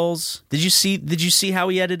Dank Souls. Did you see how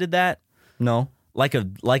he edited that? No. Like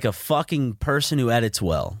a fucking person who edits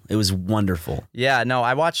well. It was wonderful. Yeah, no,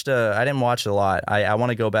 I didn't watch a lot. I want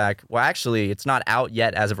to go back. Well, actually, it's not out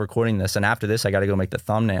yet as of recording this, and after this, I got to go make the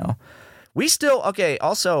thumbnail. We still okay.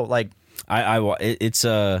 Also, like, it's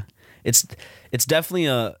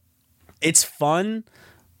definitely it's fun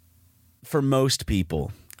for most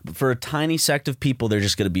people. for a tiny sect of people, they're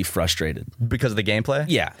just going to be frustrated because of the gameplay.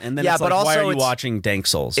 Yeah, and then Yeah, it's but like, also why are you it's- watching Dank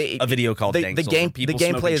Souls? A video called Dank Souls. Where people the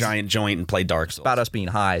smoke gameplay a is giant joint and play Dark Souls. about us being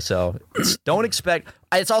high, so don't expect.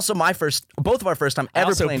 It's also both of our first time I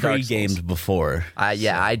ever also playing Dark Souls. pre-gamed before.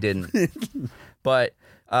 Yeah, I didn't. But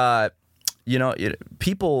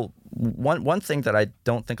people. One thing that I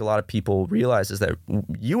don't think a lot of people realize is that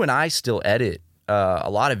you and I still edit a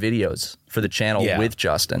lot of videos for the channel with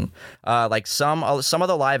Justin. Like some of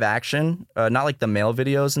the live action, not like the mail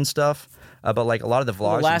videos and stuff, but like a lot of the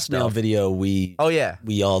vlogs. The last and stuff. mail video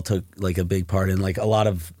we all took like a big part in, like a lot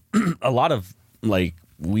of like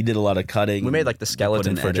we did a lot of cutting. We made like the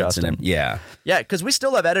skeleton for Justin. Yeah, because we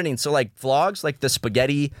still love editing. So like vlogs, like the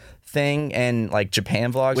spaghetti thing and like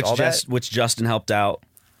Japan vlogs, which Justin helped out.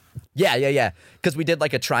 Yeah. Because we did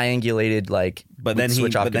like a triangulated like. But then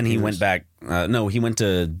he went back. No, he went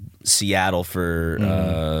to Seattle for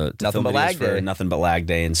Nothing But Lag Day. Nothing But Lag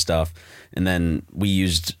Day and stuff. And then we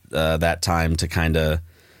used that time to kind of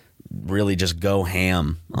really just go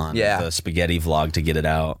ham on the spaghetti vlog to get it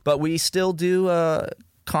out. But we still do.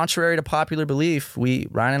 Contrary to popular belief,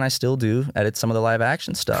 Ryan and I still do edit some of the live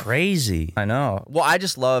action stuff. Crazy. I know. Well, I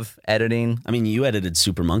just love editing. I mean, you edited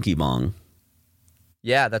Super Monkey Bong.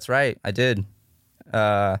 Yeah, that's right. I did.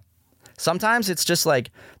 Sometimes it's just like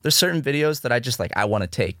there's certain videos that I just like I want to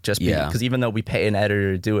take because even though we pay an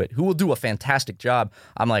editor to do it, who will do a fantastic job,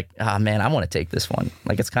 I'm like, man, I want to take this one.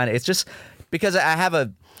 Like it's just because I have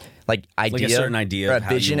a idea, like a certain idea, or of a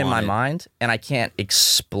vision how you in my want it. mind, and I can't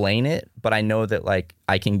explain it, but I know that like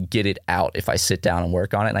I can get it out if I sit down and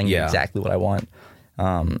work on it, and I can get exactly what I want.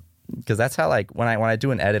 Because that's how like when I do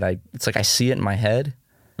an edit, it's like I see it in my head.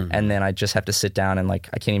 And then I just have to sit down and like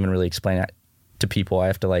I can't even really explain it to people. I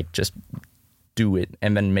have to like just do it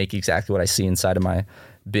and then make exactly what I see inside of my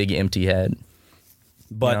big empty head.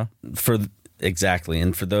 But and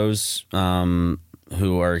for those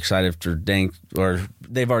who are excited for Dank, or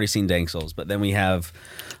they've already seen Dank Souls, but then we have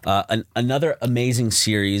another amazing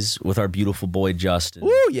series with our beautiful boy Justin.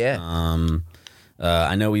 Ooh, yeah.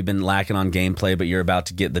 I know we've been lacking on gameplay, but you're about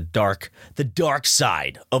to get the dark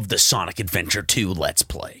side of the Sonic Adventure 2 Let's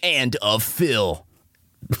Play. And of Phil.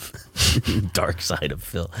 Dark Side of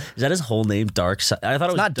Phil. Is that his whole name? Dark Side? I thought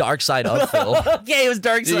it was not Dark Side of Phil. Okay, it was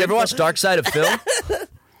Dark Side. Did you ever watch Dark Side of Phil?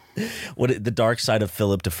 The Dark Side of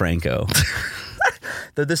Philip DeFranco.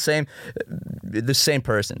 They're the same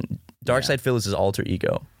person. Dark Side Phil is his alter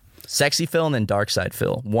ego. Sexy Phil and then Dark Side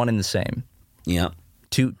Phil. One and the same. Yeah.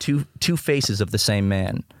 Two faces of the same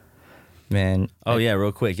man. Oh yeah,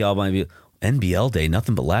 real quick, y'all might be NBL Day,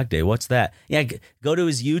 Nothing But Lag Day. What's that? Yeah, go to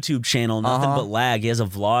his YouTube channel, Nothing But Lag. He has a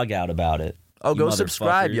vlog out about it. Oh, go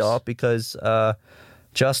subscribe, y'all, because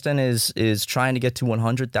Justin is trying to get to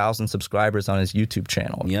 100,000 subscribers on his YouTube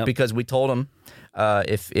channel. Yep. Because we told him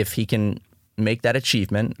if he can make that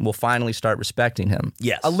achievement, we'll finally start respecting him.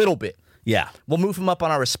 Yes. A little bit. Yeah. We'll move him up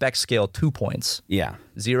on our respect scale 2 points. Yeah.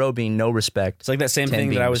 0 being no respect. It's like that same 10 thing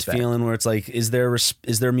that being I was respect. feeling where it's like, is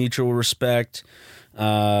there mutual respect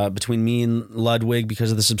between me and Ludwig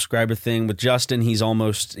because of the subscriber thing? With Justin, he's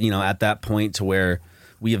almost, at that point to where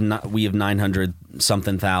we have 900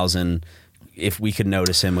 something thousand if we could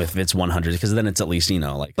notice him if it's 100, because then it's at least,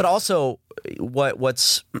 like. But also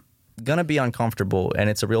what's going to be uncomfortable,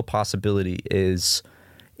 and it's a real possibility, is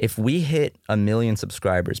if we hit 1 million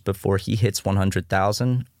subscribers before he hits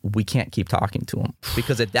 100,000, we can't keep talking to him.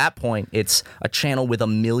 Because at that point, it's a channel with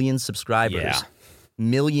 1 million subscribers,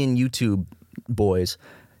 million YouTube boys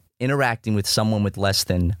interacting with someone with less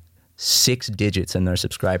than 6 digits in their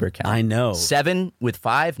subscriber count. I know. 7 with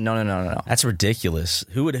 5? No. That's ridiculous.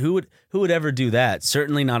 Who would ever do that?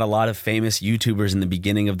 Certainly not a lot of famous YouTubers in the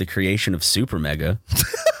beginning of the creation of Super Mega.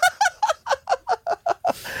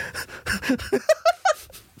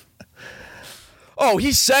 Oh,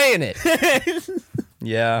 he's saying it.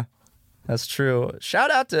 Yeah, that's true.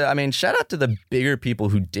 Shout out to the bigger people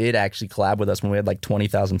who did actually collab with us when we had like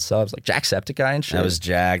 20,000 subs, like Jacksepticeye and shit. That was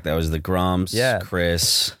Jack. That was the Grumps. Yeah.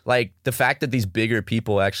 Chris. Like the fact that these bigger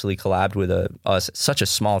people actually collabed with us, such a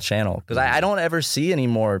small channel. Because I don't ever see any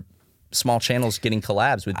more small channels getting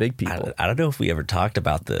collabs with big people. I don't know if we ever talked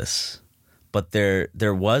about this, but there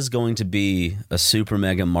was going to be a Super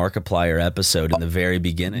Mega Markiplier episode in the very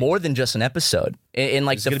beginning. More than just an episode. In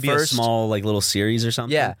like the first, be a small like little series or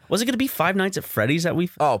something. Yeah. Was it going to be Five Nights at Freddy's that we?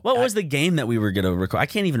 What was the game that we were going to record? I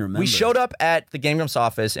can't even remember. We showed up at the Game Grumps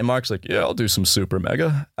office, and Mark's like, "Yeah, I'll do some Super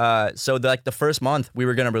Mega." So the first month, we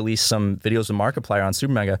were going to release some videos of Markiplier on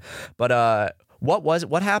Super Mega. But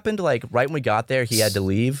what happened? Like right when we got there, he had to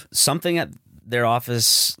leave. Something at their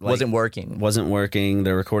office wasn't working.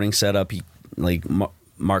 Their recording setup.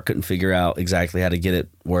 Mark couldn't figure out exactly how to get it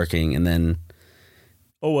working, and then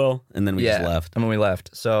and then we just left. And when we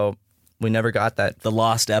left, so we never got that. The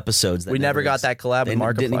lost episodes. We never got that collab with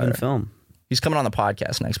Markiplier. Didn't even film. He's coming on the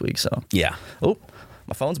podcast next week, so Yeah. oh,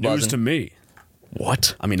 my phone's buzzing. News to me.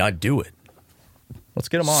 What? I mean, I'd do it. Let's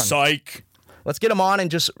get him on. Psych. Let's get him on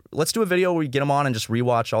and let's do a video where we get him on and just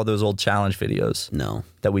rewatch all those old challenge videos. No.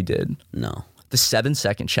 That we did. No. The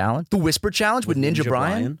 7-second challenge, the Whisper challenge with Ninja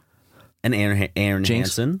Brian and Aaron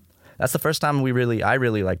Hansen. That's the first time I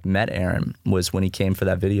really like met Aaron was when he came for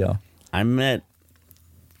that video. I remember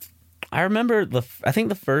I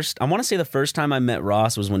want to say the first time I met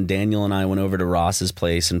Ross was when Daniel and I went over to Ross's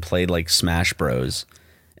place and played like Smash Bros.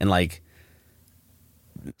 And like,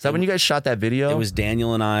 is that when you guys shot that video? it was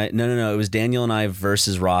Daniel and I. No. It was Daniel and I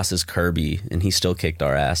versus Ross's Kirby, and he still kicked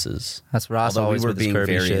our asses. That's Ross. Although always we were with his being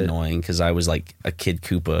Kirby very shit. annoying because I was like a Kid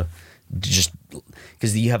Koopa, just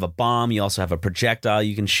because you have a bomb, you also have a projectile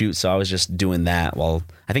you can shoot. So I was just doing that while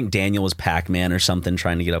I think Daniel was Pac-Man or something,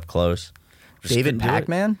 trying to get up close. Just David couldn't do it.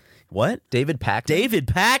 Pac-Man? What? David Pac-Man? David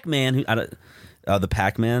Pac-Man. The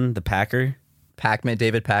Pac-Man, the Packer. Pac-Man,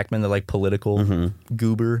 David Pac-Man, the like political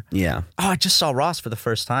goober. Yeah. Oh, I just saw Ross for the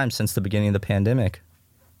first time since the beginning of the pandemic.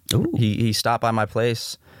 Ooh. He stopped by my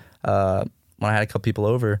place when I had a couple people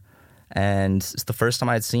over, and it's the first time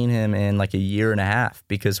I'd seen him in like a year and a half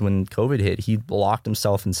because when COVID hit, he locked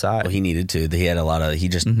himself inside. Well, he needed to. He had a lot of. He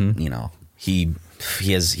just he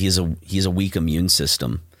has a weak immune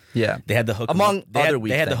system. Yeah, They had to hook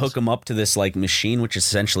They had to hook him up to this like machine, which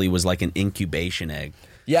essentially was like an incubation egg.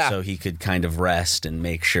 Yeah. So he could kind of rest and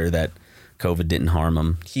make sure that COVID didn't harm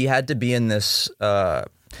him. He had to be in this.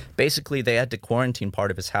 Basically, they had to quarantine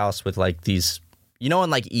part of his house with like these. You know, in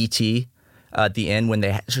like E.T. At the end when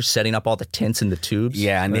they are setting up all the tents and the tubes.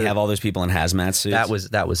 Yeah, and they have all those people in hazmat suits.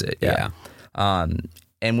 That was it. Yeah. And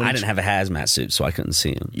when I didn't have a hazmat suit, so I couldn't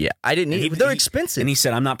see him. Yeah, I didn't. They're expensive. And he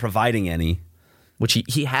said, "I'm not providing any." Which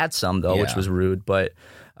he had some though, which Yeah. was rude. But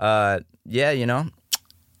yeah, you know,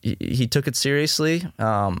 he took it seriously.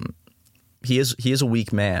 He is a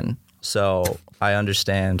weak man, so I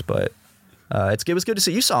understand. But it was good to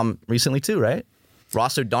see. You saw him recently too, right?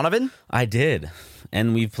 Ross O'Donovan. I did,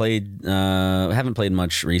 and we played. Haven't played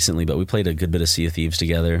much recently, but we played a good bit of Sea of Thieves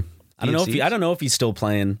together. I don't know if he's still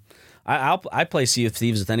playing. I play Sea of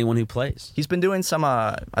Thieves with anyone who plays. He's been doing some.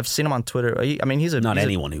 I've seen him on Twitter. He's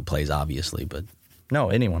Anyone who plays, obviously, but. No,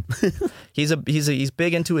 anyone. He's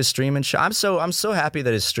big into his streaming. I'm so happy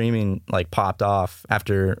that his streaming like popped off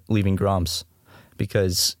after leaving Grumps,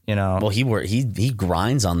 because Well, he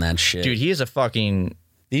grinds on that shit, dude, he is a fucking.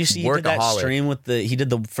 Did you see he did that stream he did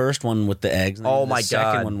the first one with the eggs. And Oh the my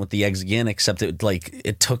second God. one with the eggs again, except it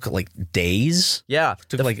took like days. Yeah, It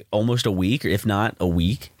took like almost a week, or if not a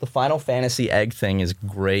week. the Final Fantasy egg thing is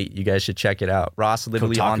great. You guys should check it out. Ross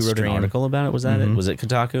literally on Kotaku wrote an stream. article about it. Was that it? Was it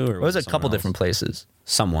Kotaku or It was a someone couple else? different places.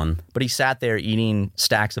 Someone. But he sat there eating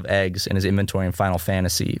stacks of eggs in his inventory in Final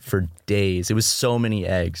Fantasy for days. It was so many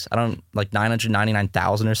eggs. Like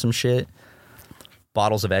 999,000 or some shit.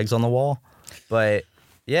 Bottles of eggs on the wall. But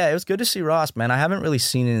yeah, it was good to see Ross, man. I haven't really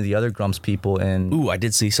seen any of the other Grumps people in. Ooh, I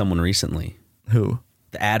did see someone recently. Who?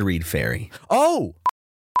 The ad read fairy. Oh!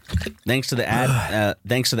 Thanks to the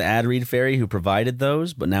ad read fairy who provided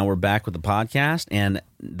those, but now we're back with the podcast, and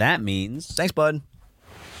that means Thanks, bud.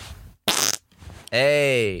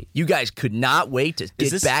 Hey, you guys could not wait to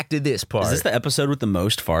get back to this part. Is this the episode with the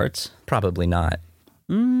most farts? Probably not.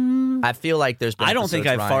 I feel like there's been I don't think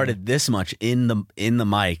I've episodes, Ryan. farted this much in the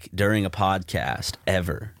mic during a podcast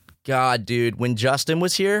ever. God, dude, when Justin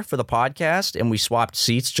was here for the podcast and we swapped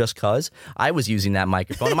seats just cause, I was using that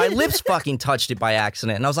microphone and my lips fucking touched it by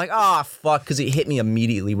accident, and I was like, "Oh fuck," because it hit me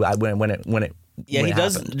immediately when it. Yeah, he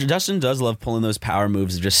does. happened. Justin does love pulling those power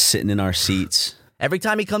moves of just sitting in our seats. Every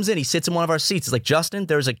time he comes in, he sits in one of our seats. It's like, Justin,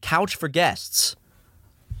 there's a couch for guests.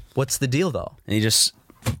 What's the deal though? And he just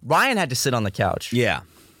Ryan had to sit on the couch. Yeah.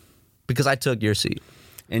 Because I took your seat.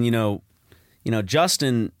 And you know,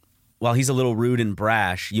 Justin, while he's a little rude and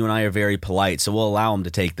brash, you and I are very polite, so we'll allow him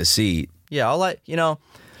to take the seat. Yeah, I'll let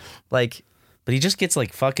like. But he just gets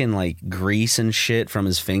like fucking like grease and shit from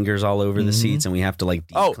his fingers all over the seats, and we have to like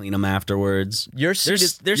deep clean them afterwards. Your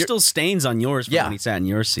seat there's still stains on yours from when he sat in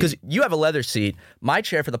your seat. Because you have a leather seat. My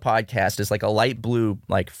chair for the podcast is like a light blue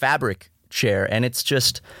like fabric chair, and it's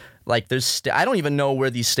just like there's I don't even know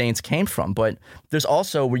where these stains came from, but there's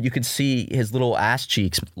also where you could see his little ass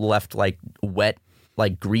cheeks left like wet.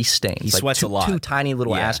 Like grease stains. He like sweats a lot. Two tiny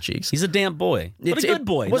little ass cheeks. He's a damp boy. But a good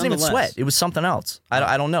boy. It wasn't even nonetheless. sweat. It was something else.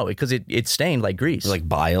 I don't know because it stained like grease. Like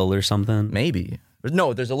bile or something. Maybe.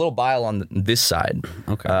 There's a little bile on this side.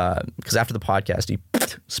 Okay. Because after the podcast, he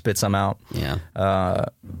spit some out. Yeah.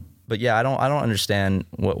 But yeah, I don't understand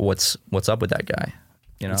what's up with that guy.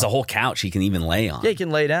 You know, It's a whole couch he can even lay on. yeah, he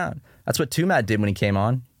can lay down. That's what Tumat did when he came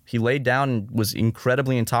on. He laid down and was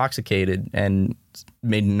incredibly intoxicated and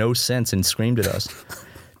made no sense and screamed at us.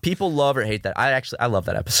 People love or hate that. I love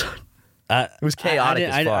that episode. It was chaotic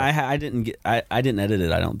as fuck. I didn't edit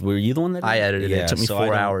it. I don't. Were you the one that did I edited it. It took me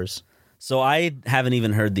 4 hours. So I haven't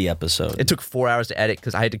even heard the episode. It took 4 hours to edit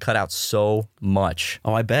because I had to cut out so much.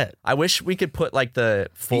 Oh, I bet. I wish we could put like the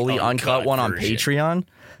fully uncut one on version. Patreon,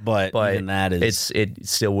 But even that is it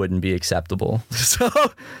still wouldn't be acceptable. So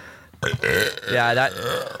yeah,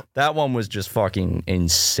 that one was just fucking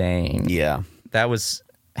insane. yeah. That was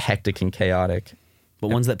hectic and chaotic. But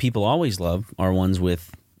ones that people always love are ones with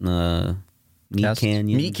Meat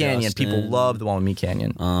Canyon. Meat Canyon. Justin. People love the one with Meat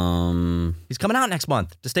Canyon. He's coming out next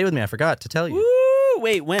month. Just stay with me. I forgot to tell you. Woo!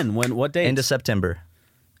 Wait, when? What date? End of September.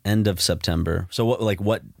 End of September. So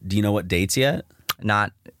what do you know what dates yet?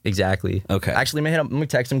 Not exactly. Okay. Actually, let me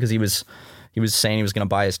text him because he was saying he was going to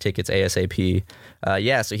buy his tickets ASAP.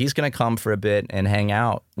 Yeah, so he's going to come for a bit and hang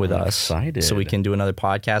out with us. Excited. So we can do another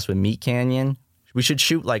podcast with Meat Canyon. We should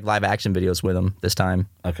shoot like live action videos with him this time.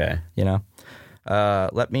 Okay. You know?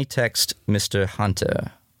 Let me text Mr.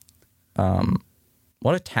 Hunter.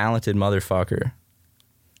 What a talented motherfucker.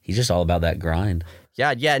 He's just all about that grind.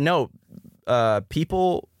 Yeah, no.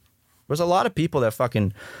 People, there's a lot of people that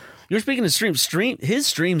fucking... You were speaking of streams. His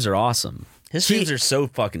streams are awesome. His streams are so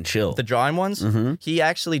fucking chill. The drawing ones? Mm-hmm. He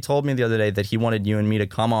actually told me the other day that he wanted you and me to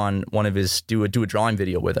come on one of his, do a drawing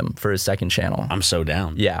video with him for his second channel. I'm so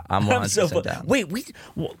down. Yeah, I'm 100% down. Wait,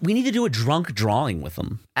 we need to do a drunk drawing with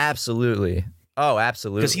him. Absolutely. Oh,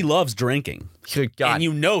 absolutely. Because he loves drinking. Good God. And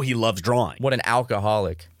you know he loves drawing. What an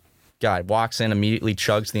alcoholic. Guy walks in, immediately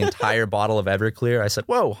chugs the entire bottle of Everclear. I said,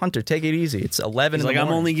 whoa, Hunter, take it easy. It's 11 He's in like, the I'm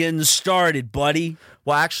morning. only getting started, buddy.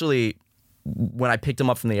 Well, actually, when I picked him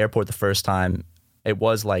up from the airport the first time, it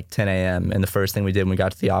was like 10 a.m. And the first thing we did when we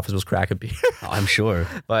got to the office was crack a beer. I'm sure.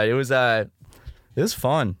 But it was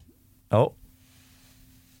fun. Oh.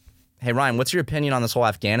 Hey, Ryan, what's your opinion on this whole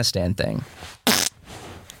Afghanistan thing?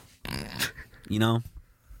 You know?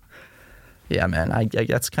 Yeah, man, I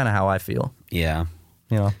that's kind of how I feel. Yeah.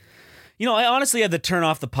 You know? You know, I honestly had to turn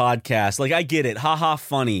off the podcast. Like, I get it. Ha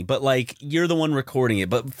funny. But, like, you're the one recording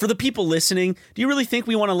it. But for the people listening, do you really think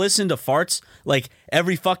we want to listen to farts, like,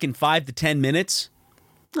 every fucking 5 to 10 minutes?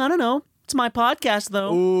 I don't know. It's my podcast,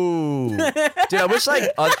 though. Ooh. Dude, I wish,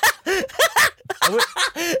 like...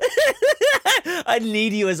 I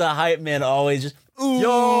need you as a hype man always just... Ooh.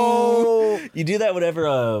 Yo! You do that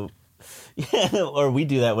whenever... Yeah, or we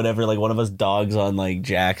do that whenever like one of us dogs on like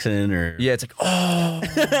Jackson or Yeah, it's like, oh.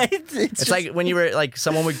 it's It's like when you were like,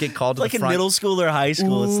 someone would get called to like the in front. middle school or high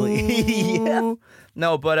school. It's like yeah.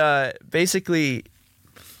 No, but basically,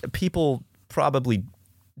 people probably.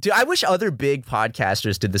 Dude, I wish other big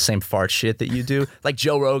podcasters did the same fart shit that you do. Like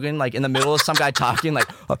Joe Rogan, like in the middle of some guy talking, like,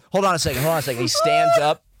 oh, hold on a second. He stands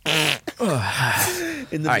up. In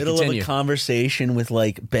the All right, middle continue. of a conversation with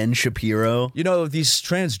like Ben Shapiro. You know, these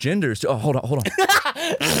transgenders. Oh, hold on.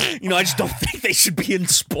 You know, I just don't think they should be in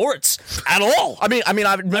sports at all. I mean,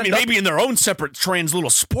 maybe in their own separate trans little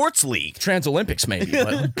sports league. Trans Olympics, maybe.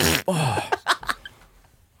 But,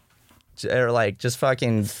 Or like just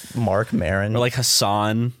fucking Mark Maron. Or like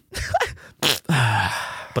Hassan.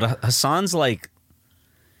 But Hassan's like,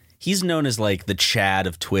 he's known as like the Chad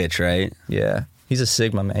of Twitch, right? Yeah. He's a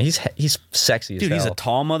Sigma, man. He's sexy as Dude, hell. he's a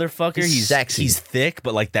tall motherfucker. He's sexy. He's thick,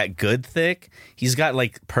 but like that good thick. He's got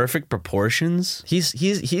like perfect proportions.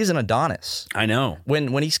 He's an Adonis. I know.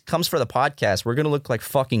 When he comes for the podcast, we're gonna look like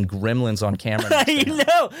fucking gremlins on camera. I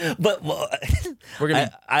know, but We're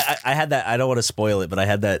gonna. I had that. I don't want to spoil it, but I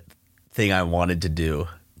had that thing I wanted to do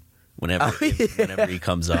whenever he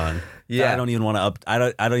comes on. Yeah. I don't even want to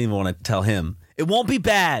I don't even want to tell him. It won't be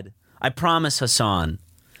bad. I promise, Hassan.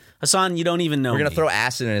 Hassan, you don't even know. We're gonna me. throw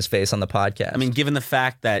acid in his face on the podcast. I mean, given the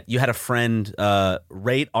fact that you had a friend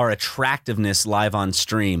rate our attractiveness live on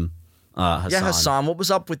stream, Hassan. yeah, Hassan, what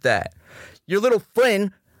was up with that? Your little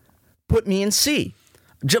friend put me in C.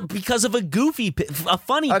 Because of a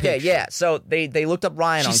funny Okay, picture. yeah. So they looked up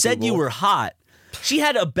Ryan. She on said Google. you were hot. She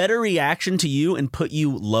had a better reaction to you and put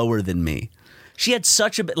you lower than me. She had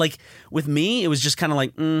such a like with me. It was just kind of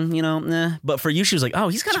like nah. But for you, she was like, oh,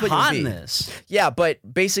 he's kind of put you hot in in B. this. Yeah, but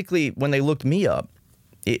basically, when they looked me up,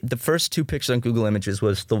 the first two pictures on Google Images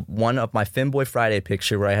was the one of my Femboy Friday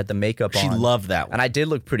picture where I had the makeup on. She loved that one. And I did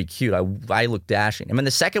look pretty cute. I looked dashing. And then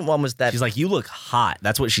the second one was that. She's like, you look hot.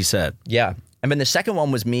 That's what she said. Yeah. And then the second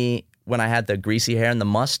one was me when I had the greasy hair and the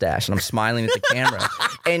mustache, and I'm smiling at the camera.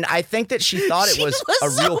 And I think that she thought it was a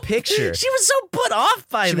real picture. She was so put off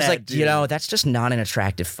by that. She was like, dude. you know, that's just not an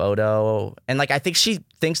attractive photo. And like, I think she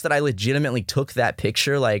thinks that I legitimately took that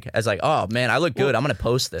picture like as like, oh man, I look good. I'm gonna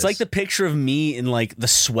post this. It's like the picture of me in like the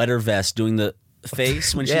sweater vest doing the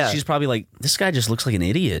face when she's probably like, this guy just looks like an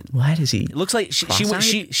idiot. Why does he? It looks like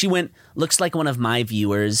she went looks like one of my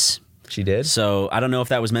viewers. She did. So I don't know if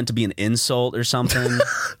that was meant to be an insult or something.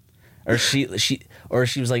 Or she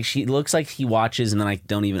was like, she looks like he watches, and then I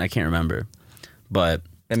can't remember. But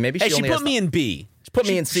and maybe she put me in B. She put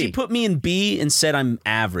me in C. She put me in B and said I'm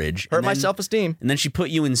average. Hurt my self-esteem. And then she put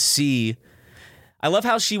you in C. I love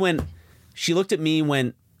how she looked at me,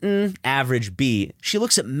 went, average B. She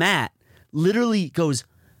looks at Matt, literally goes,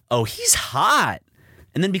 oh, he's hot.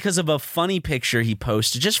 And then because of a funny picture he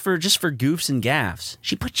posted, just for goofs and gaffs,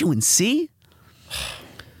 she put you in C?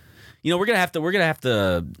 You know, we're gonna have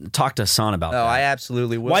to talk to Hassan about that. Oh, I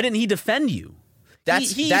absolutely will. Why didn't he defend you? He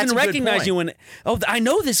that's even a good recognized point. you when. Oh, I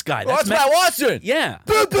know this guy. That's Matt Watson. Yeah,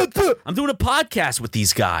 I'm doing a podcast with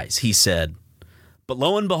these guys. He said, but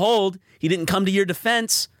lo and behold, he didn't come to your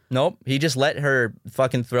defense. Nope, he just let her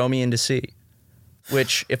fucking throw me into C.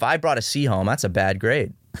 Which, if I brought a C home, that's a bad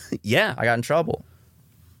grade. Yeah, I got in trouble.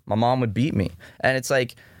 My mom would beat me, and it's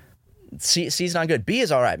like. C's not good. B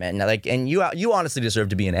is all right, man. Like, and you honestly deserve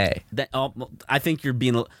to be an A. I think you're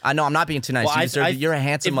being. I know I'm not being too nice. You're a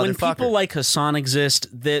handsome motherfucker. When people like Hassan exist,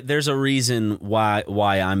 there's a reason why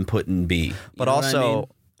I'm putting B. But also,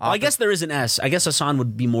 I guess there is an S. I guess Hassan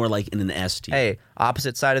would be more like in an S tier. Hey,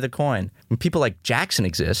 opposite side of the coin. When people like Jackson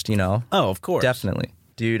exist, you know. Oh, of course, definitely,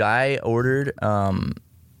 dude. I ordered.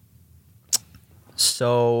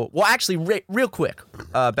 Actually, real quick,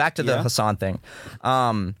 back to the Hassan thing.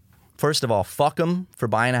 First of all, fuck him for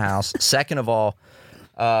buying a house. Second of all,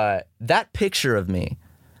 that picture of me,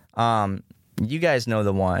 you guys know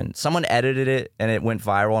the one. Someone edited it and it went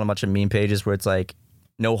viral on a bunch of meme pages where it's like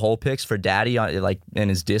no hole pics for daddy on like in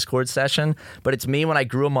his Discord session. But it's me when I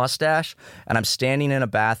grew a mustache and I'm standing in a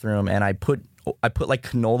bathroom and I put like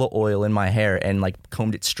canola oil in my hair and like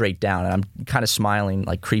combed it straight down and I'm kind of smiling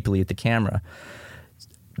like creepily at the camera.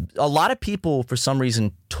 A lot of people, for some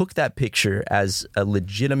reason, took that picture as a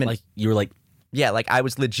legitimate... Like, you were like... Yeah, like I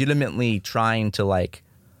was legitimately trying to like,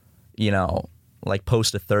 you know, like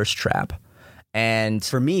post a thirst trap. And...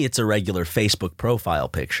 For me, it's a regular Facebook profile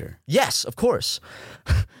picture. Yes, of course.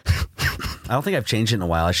 I don't think I've changed it in a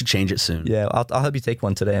while. I should change it soon. Yeah, I'll help you take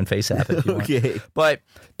one today and FaceApp it if you want. Okay. But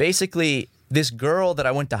basically, this girl that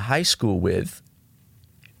I went to high school with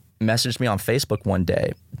messaged me on Facebook one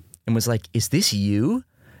day and was like, is this you?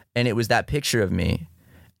 And it was that picture of me.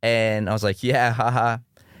 And I was like, yeah, haha.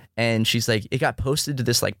 And she's like, it got posted to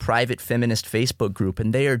this like private feminist Facebook group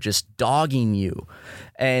and they are just dogging you.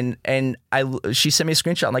 And she sent me a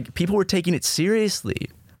screenshot. And, like, people were taking it seriously.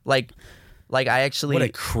 Like I actually... What a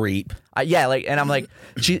creep. Yeah, like, and I'm like,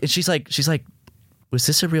 she's like, was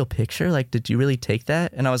this a real picture? Like, did you really take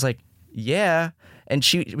that? And I was like, yeah. And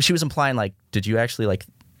she was implying like, did you actually like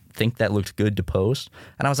think that looked good to post?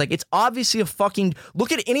 And I was like, it's obviously a fucking...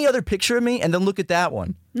 Look at any other picture of me and then look at that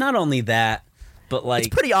one. Not only that, but like...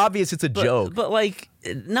 It's pretty obvious it's a joke. But like,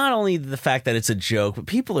 not only the fact that it's a joke, but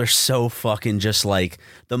people are so fucking just like,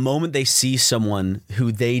 the moment they see someone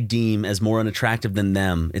who they deem as more unattractive than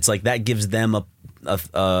them, it's like that gives them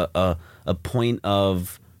a point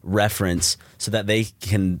of reference so that they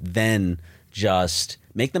can then just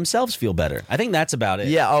make themselves feel better. I think that's about it.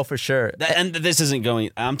 Yeah, oh, for sure. And this isn't going...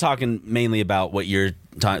 I'm talking mainly about what you're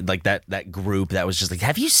talking... Like that group that was just like,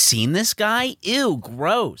 have you seen this guy? Ew,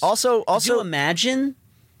 gross. Also, could you imagine?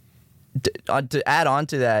 To add on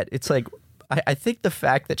to that, it's like, I think the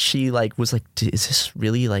fact that she like was like, is this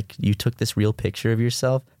really like, you took this real picture of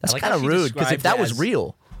yourself? That's like kind of rude, because if that was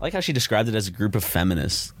real... I like how she described it as a group of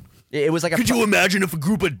feminists. It was like Could you imagine if a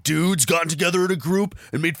group of dudes gotten together in a group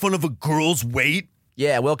and made fun of a girl's weight?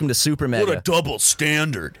 Yeah, welcome to Super Mega. What a double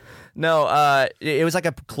standard. No, it was like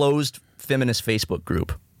a closed feminist Facebook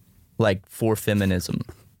group, like for feminism.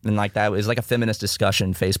 And like that, it was like a feminist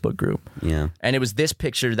discussion Facebook group. Yeah. And it was this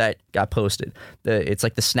picture that got posted. It's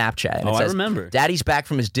like the Snapchat. And it I says, remember. Daddy's back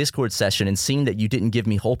from his Discord session and seeing that you didn't give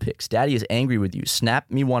me whole pics. Daddy is angry with you. Snap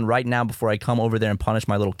me one right now before I come over there and punish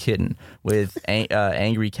my little kitten with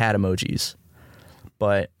angry cat emojis.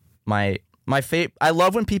 But my I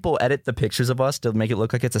love when people edit the pictures of us to make it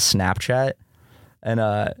look like it's a Snapchat. And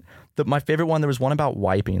my favorite one, there was one about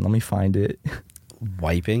wiping. Let me find it.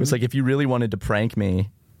 Wiping? It was like, if you really wanted to prank me,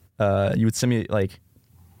 you would send me like...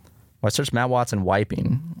 Well, I searched Matt Watson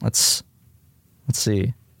wiping. Let's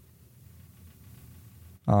see.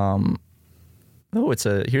 Oh,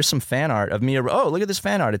 here's some fan art of Mia. Oh, look at this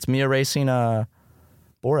fan art. It's Mia racing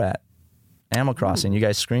Borat. Animal Crossing. You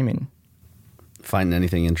guys screaming. Find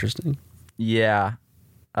anything interesting? Yeah.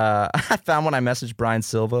 I found when I messaged Brian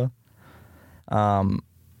Silva.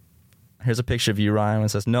 Here's a picture of you, Ryan. It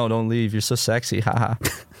says, "No, don't leave. You're so sexy." Haha.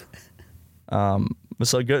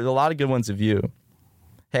 So good. A lot of good ones of you.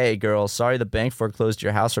 Hey, girl. Sorry the bank foreclosed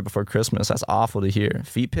your house right before Christmas. That's awful to hear.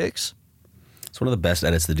 Feet pics? It's one of the best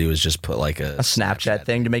edits to do is just put like a Snapchat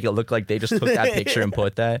thing to make it look like they just took that picture and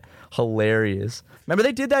put that. Hilarious. Remember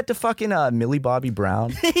they did that to fucking Millie Bobby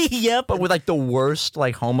Brown? Yep. But with like the worst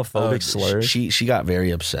like homophobic slurs. She got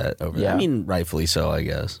very upset over that. I mean, rightfully so, I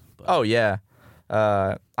guess. But. Oh, yeah.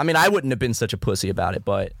 I mean, I wouldn't have been such a pussy about it,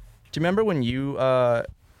 but do you remember when you God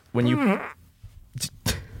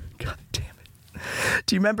damn it.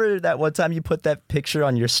 Do you remember that one time you put that picture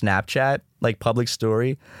on your Snapchat, like public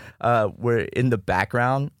story, where in the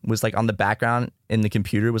background was like on the background in the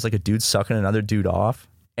computer was like a dude sucking another dude off?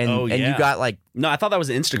 And you got like... No, I thought that was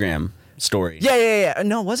an Instagram story. Yeah.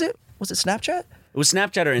 No, was it? Was it Snapchat? It was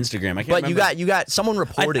Snapchat or Instagram. I can't remember. But you got someone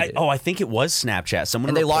reported it. Oh, I think it was Snapchat. Someone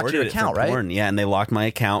and they locked your reported account, it for right? porn. Yeah, and they locked my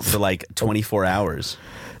account for like 24 hours.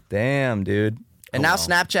 Damn, dude. And now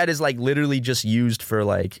Snapchat is like literally just used for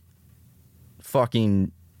like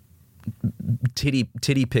fucking titty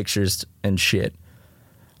pictures and shit.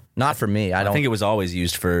 Not for me. I think it was always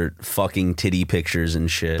used for fucking titty pictures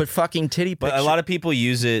and shit. But fucking titty pictures. But a lot of people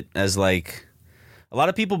use it as like... A lot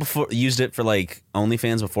of people used it for like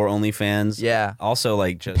OnlyFans before OnlyFans. Yeah. Also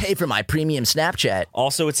like just... Pay for my premium Snapchat.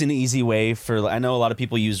 Also, it's an easy way for... I know a lot of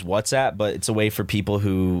people use WhatsApp, but it's a way for people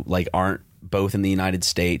who like aren't both in the United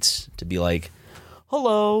States to be like,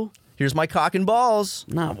 hello. Here's my cock and balls.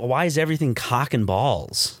 Nah, why is everything cock and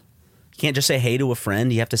balls? You can't just say hey to a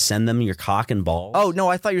friend. You have to send them your cock and balls. Oh, no,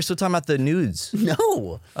 I thought you were still talking about the nudes.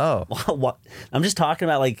 No. Oh. What? I'm just talking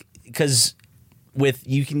about like... Because...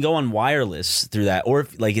 you can go on wireless through that, or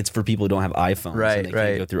if, like it's for people who don't have iPhones, right? And they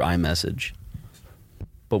can't go through iMessage.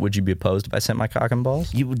 But would you be opposed if I sent my cock and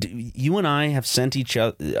balls? You and I have sent each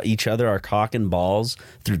other our cock and balls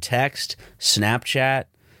through text, Snapchat,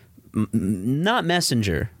 not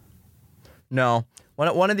Messenger. No.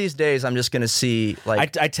 One of these days, I'm just gonna see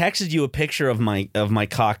like I texted you a picture of my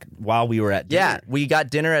cock while we were at dinner. Yeah, we got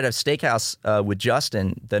dinner at a steakhouse with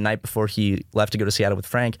Justin the night before he left to go to Seattle with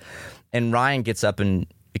Frank. And Ryan gets up and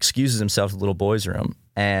excuses himself to the little boy's room.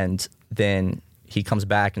 And then he comes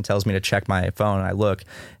back and tells me to check my phone. And I look.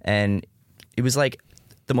 And it was like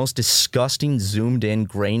the most disgusting, zoomed in,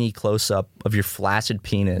 grainy close-up of your flaccid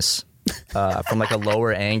penis from like a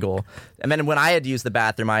lower angle. And then when I had to use the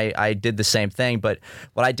bathroom, I did the same thing. But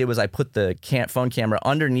what I did was I put the phone camera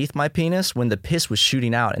underneath my penis when the piss was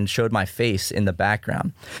shooting out and showed my face in the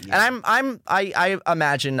background. Yeah. And I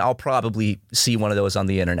imagine I'll probably see one of those on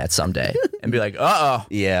the internet someday and be like, uh-oh.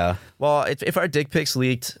 Yeah. Well, if our dick pics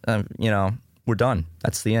leaked, we're done.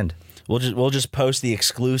 That's the end. We'll just post the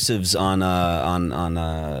exclusives on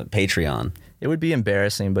Patreon. It would be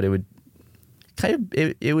embarrassing, but it would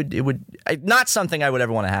it would not something I would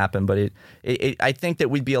ever want to happen, but I think that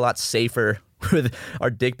we'd be a lot safer with our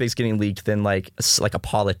dick pics getting leaked than like a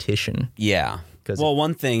politician. Yeah. Well,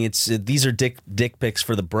 one thing, these are dick pics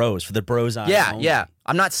for the bros eyes. Yeah.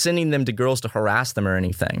 I'm not sending them to girls to harass them or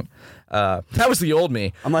anything. That was the old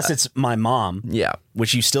me. Unless it's my mom. Yeah.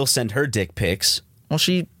 Which you still send her dick pics. Well,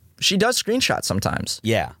 she does screenshots sometimes.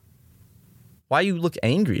 Yeah. Why you look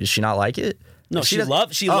angry? Does she not like it? No, she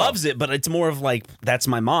loves it, but it's more of like, that's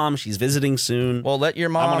my mom. She's visiting soon. Well, let your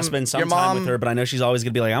mom... I want to spend some time with her, but I know she's always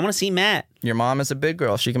going to be like, I want to see Matt. Your mom is a big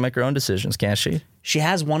girl. She can make her own decisions, can't she? She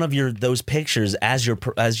has one of those pictures as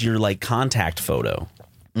your like contact photo.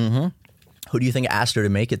 Mm-hmm. Who do you think asked her to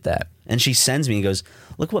make it that? And she sends me and goes,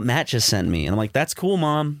 look what Matt just sent me. And I'm like, that's cool,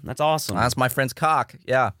 Mom. That's awesome. That's my friend's cock.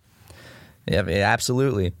 Yeah. Yeah,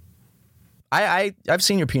 absolutely. I've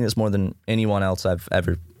seen your penis more than anyone else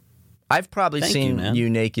I've probably seen you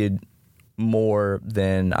naked more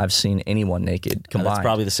than I've seen anyone naked combined. That's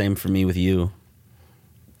probably the same for me with you.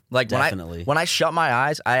 Like definitely. When I shut my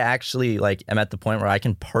eyes, I actually like am at the point where I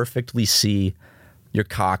can perfectly see your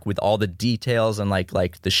cock with all the details and like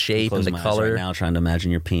the shape and the color. Eyes right now, trying to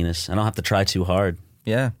imagine your penis. I don't have to try too hard.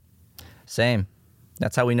 Yeah, same.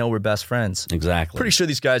 That's how we know we're best friends. Exactly. Pretty sure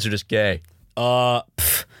these guys are just gay.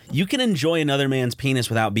 You can enjoy another man's penis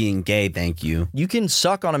without being gay, thank you. You can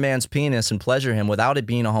suck on a man's penis and pleasure him without it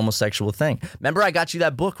being a homosexual thing. Remember I got you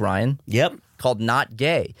that book, Ryan? Yep. Called Not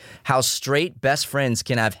Gay. How straight best friends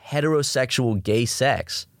can have heterosexual gay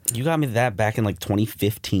sex. You got me that back in like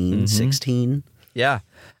 2015, 16. Yeah.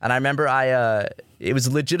 And I remember it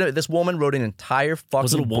was legitimate. This woman wrote an entire fucking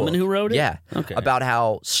Was it a woman book. who wrote it? Yeah. Okay. About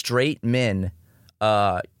how straight men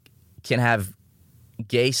can have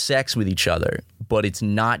gay sex with each other, but it's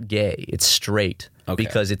not gay. It's straight. Okay.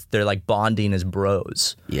 Because they're like bonding as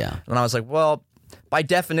bros. Yeah. And I was like, well, by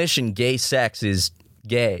definition, gay sex is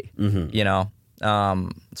gay. Mm-hmm. You know?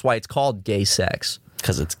 That's why it's called gay sex.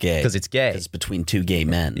 Because it's gay. 'Cause it's gay. It's between two gay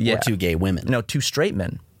men Yeah. or two gay women. No, two straight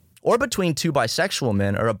men. Or between two bisexual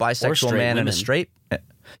men or a bisexual straight man and women. a straight.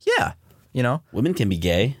 Yeah. You know? Women can be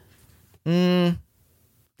gay. They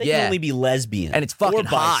Yeah. can only be lesbian. And it's fucking or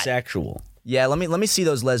hot. bisexual. Yeah, let me see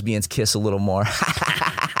those lesbians kiss a little more.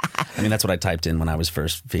 I mean, that's what I typed in when I was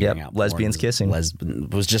first figuring Yep, out. lesbians porn. kissing.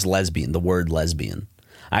 It was just lesbian, the word lesbian.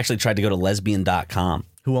 I actually tried to go to lesbian.com.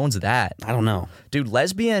 Who owns that? I don't know. Dude,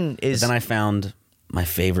 lesbian But is then I found my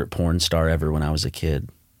favorite porn star ever when I was a kid.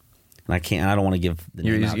 And I don't want to give the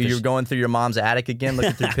name out. you're going through your mom's attic again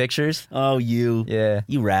looking through pictures. Oh, you. Yeah.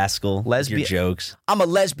 You rascal. Lesbian- Your jokes. I'm a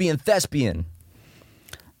lesbian thespian.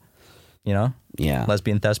 You know? Yeah.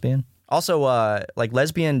 Lesbian thespian. Also, like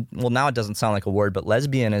lesbian, well now it doesn't sound like a word, but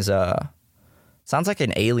lesbian is sounds like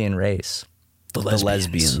an alien race. The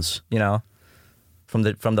lesbians. You know? From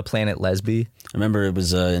the planet Lesby. I remember it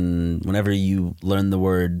was whenever you learned the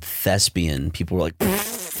word thespian, people were like,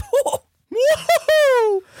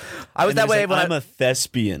 I was that way when I'm a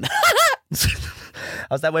thespian. I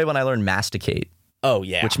was that way when I learned masticate, Oh,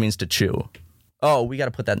 yeah. which means to chew. Oh, we got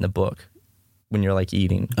to put that in the book when you're like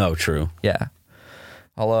eating. Oh, true. Yeah.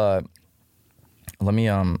 I'll let me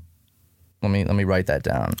write that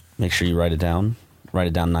down. Make sure you write it down. Write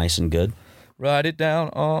it down nice and good. Write it down.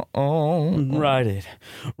 Write it.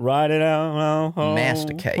 Write it down.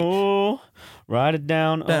 Masticate. Write it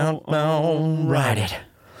down. Write it.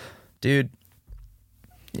 Dude,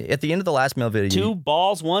 at the end of the last mail video, Two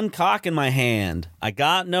balls, one cock in my hand. I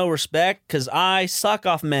got no respect because I suck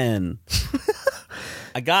off men.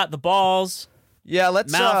 I got the balls, yeah,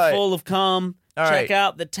 let's mouth full of cum. all Check right.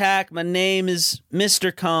 out the tack. My name is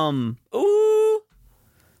Mr. Cum. Ooh.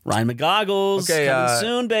 Ryan McGoggles. Okay, coming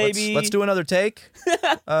soon, baby. Let's do another take.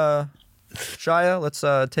 Shia, let's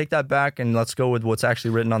take that back and let's go with what's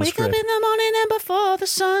actually written on the Wake up script. in the morning and before the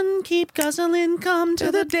sun, keep guzzling cum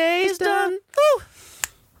till the day's done. Woo.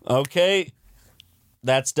 Okay,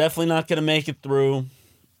 that's definitely not going to make it through.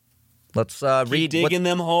 Let's Keep read. digging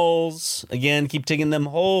them holes. Again, keep digging them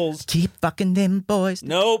holes. Keep fucking them boys.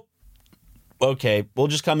 Nope. Okay, we'll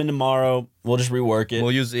just come in tomorrow. We'll just rework it.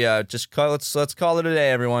 We'll use just call let's call it a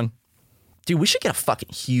day, everyone. Dude, we should get a fucking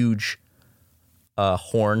huge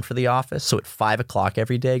horn for the office. So at 5 o'clock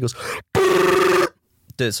every day it goes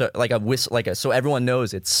so like a whistle, so everyone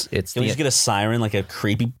knows it's Can we just get a siren, like a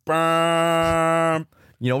creepy burm,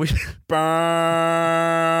 you know we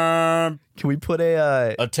burm? can we put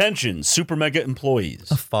a Attention, super mega employees.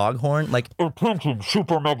 foghorn like Attention,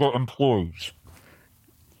 super mega employees.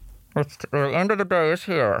 it's the end of the day is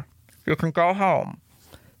here. You can go home.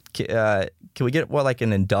 Can we get like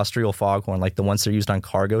an industrial foghorn, like the ones that are used on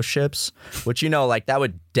cargo ships? Which like that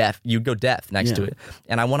would you'd go deaf next to Yeah. it.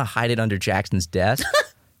 And I want to hide it under Jackson's desk,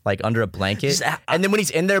 like under a blanket. And then when he's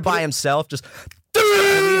in there by himself, just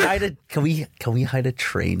Can we hide a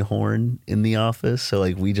train horn in the office so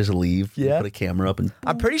like we just leave? Yeah. Put a camera up and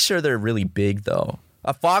I'm pretty sure they're really big though.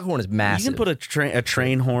 A foghorn is massive. you can put a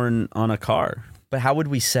train horn on a car but how would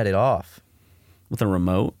we set it off? with a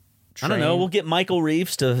remote. I don't know. Train. We'll get Michael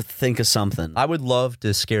Reeves to think of something. I would love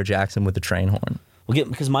to scare Jackson with the train horn.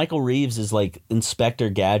 Because Michael Reeves is like Inspector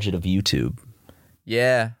Gadget of YouTube.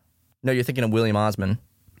 Yeah. No, you're thinking of William Osmond.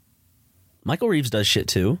 Michael Reeves does shit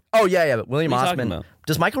too. Oh yeah, but William What are you Osmond. talking about?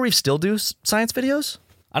 Does Michael Reeves still do science videos?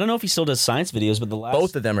 I don't know if he still does science videos, but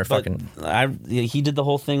Both of them are fucking- He did the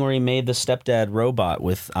whole thing where he made the stepdad robot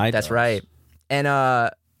with iDubbbz. That's right.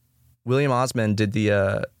 And William Osmond did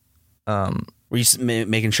the Were you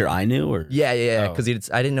making sure I knew, or yeah, Oh. because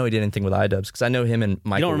I didn't know he did anything with iDubbbz because I know him and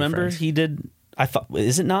Michael. you don't were remember friends. he did? I thought,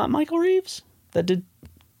 is it not Michael Reeves that did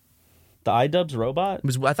the iDubbbz robot?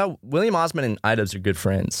 I thought William Osmond and iDubbbz are good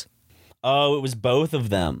friends. Oh, it was both of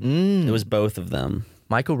them. It was both of them.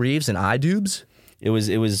 Michael Reeves and iDubbbz. It was.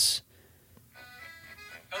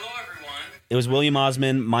 Hello, everyone. It was William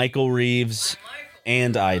Osmond, Michael Reeves,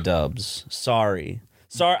 and iDubbbz.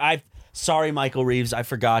 Sorry, Michael Reeves. I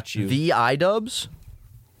forgot you. The iDubbbz.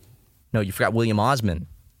 No, you forgot William Osmond.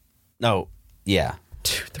 No, yeah.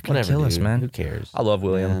 Dude, they're gonna Whatever, kill us, dude. man. Who cares? I love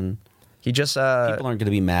William. Man, He just people aren't going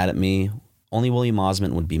to be mad at me. Only William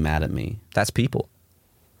Osmond would be mad at me. that's people.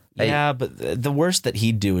 Yeah, but the worst that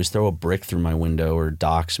he'd do is throw a brick through my window or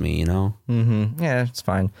dox me, you know? Mm-hmm. Yeah, it's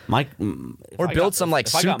fine. Or build some like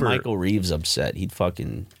if I got super. Michael Reeves upset, he'd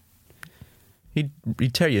fucking... He'd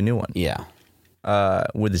tear you a new one. Yeah.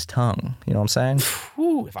 With his tongue. You know what I'm saying?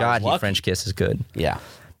 Whew, if I God, was lucky. French kiss is good. Yeah.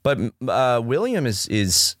 But William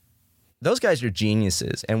is those guys are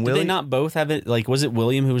geniuses. And Did William, they not both have it? Like, was it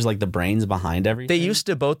William who was like the brains behind everything? they used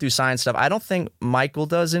to both do science stuff. I don't think Michael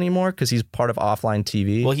does anymore because he's part of offline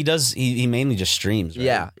TV. Well, he does. He mainly just streams,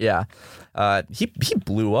 right? Yeah. He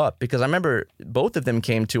blew up because I remember both of them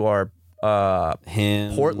came to our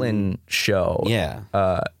Portland show.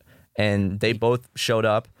 Yeah. And they both showed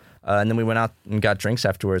up. And then we went out and got drinks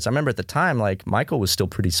afterwards. I remember at the time, like, Michael was still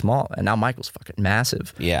pretty small, and now Michael's fucking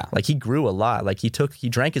massive. Yeah. Like, he grew a lot. Like, he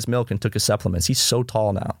drank his milk and took his supplements. He's so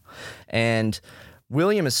tall now. And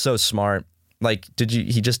William is so smart. Like,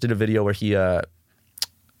 he just did a video where he got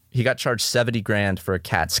charged $70,000 for a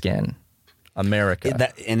CAT scan.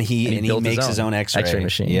 America. And he makes his own X-ray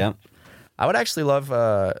machine. Yep. I would actually love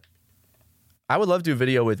I would love to do a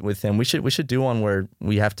video with him. We should do one where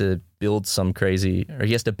we have to build some crazy, or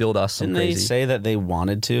he has to build us some Didn't crazy. they say that they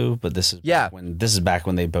wanted to, but this is back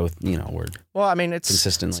when they both, were Well, I mean, it's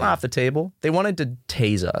consistently. It's not off the table. They wanted to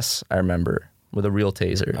tase us, I remember, with a real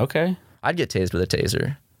taser. Okay. I'd get tased with a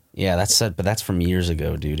taser. Yeah, but that's from years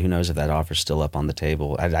ago, dude. Who knows if that offer's still up on the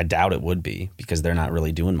table? I doubt it would be because they're not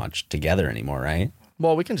really doing much together anymore, right?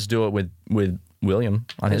 Well, we can just do it with William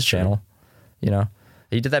on his channel. You know,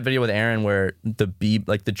 he did that video with Aaron where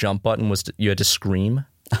the jump button was you had to scream.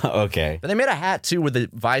 Okay. But they made a hat too where the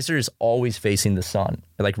visor is always facing the sun.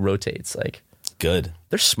 It like rotates. Like, good.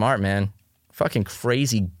 They're smart, man. Fucking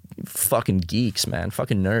crazy, fucking geeks, man.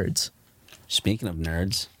 Fucking nerds. Speaking of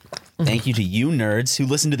nerds, thank you to you nerds who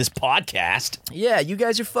listen to this podcast. Yeah, you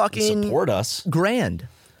guys are fucking support us. Grand.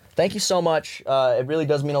 Thank you so much. It really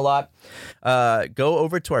does mean a lot. Go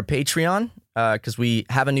over to our Patreon because we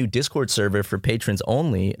have a new Discord server for patrons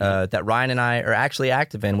only that Ryan and I are actually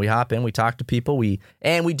active in. We hop in, we talk to people, we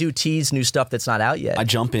do tease new stuff that's not out yet. I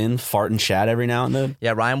jump in, fart and chat every now and then.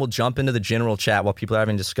 Yeah, Ryan will jump into the general chat while people are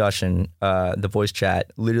having discussion, the voice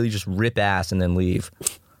chat, literally just rip ass and then leave.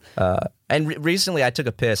 Recently I took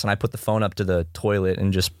a piss and I put the phone up to the toilet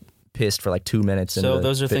and just pissed for like 2 minutes. So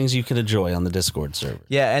those are things you can enjoy on the Discord server.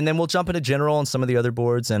 Yeah, and then we'll jump into general and some of the other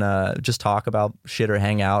boards and just talk about shit or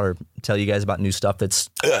hang out or tell you guys about new stuff that's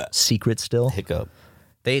secret still. Hiccup.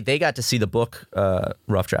 They got to see the book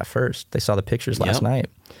Rough Draft first. They saw the pictures last night.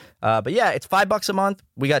 But yeah, it's $5 a month.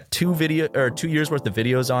 We got 2 years worth of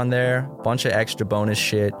videos on there, bunch of extra bonus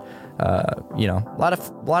shit. A lot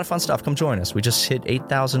of fun stuff. Come join us. We just hit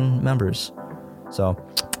 8,000 members. So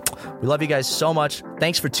we love you guys so much.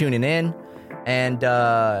 Thanks for tuning in. And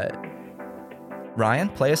Ryan,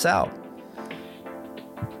 play us out.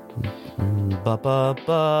 Ba ba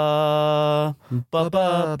ba ba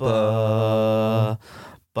ba ba.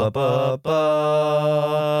 Ba ba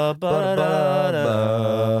ba ba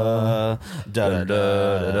da da da da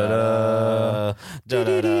da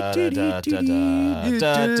da da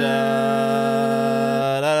da da.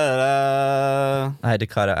 I had to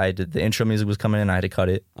cut it. The intro music was coming in. I had to cut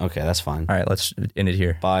it. Okay, that's fine. All right, let's end it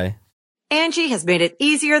here. Bye. Angie has made it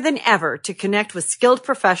easier than ever to connect with skilled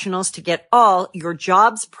professionals to get all your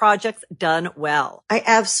jobs projects done well. I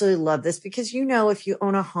absolutely love this because, if you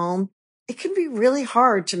own a home, it can be really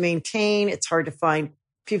hard to maintain. It's hard to find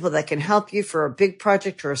people that can help you for a big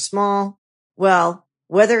project or a small. Well,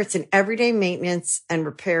 whether it's in everyday maintenance and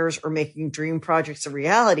repairs or making dream projects a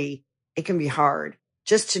reality, it can be hard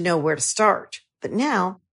just to know where to start. But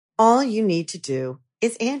now all you need to do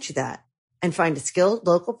is Angie that and find a skilled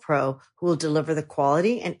local pro who will deliver the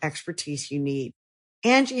quality and expertise you need.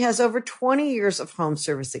 Angie has over 20 years of home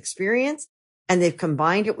service experience, and they've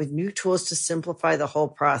combined it with new tools to simplify the whole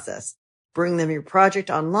process. Bring them your project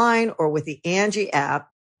online or with the Angie app,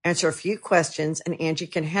 answer a few questions, and Angie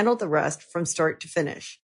can handle the rest from start to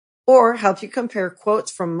finish. Or help you compare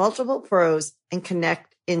quotes from multiple pros and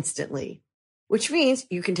connect instantly, which means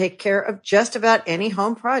you can take care of just about any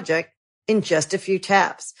home project in just a few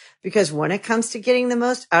taps. Because when it comes to getting the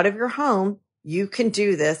most out of your home, you can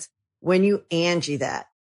do this when you Angie that.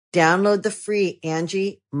 Download the free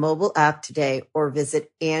Angie mobile app today or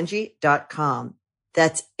visit Angie.com.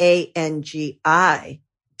 That's ANGI.com.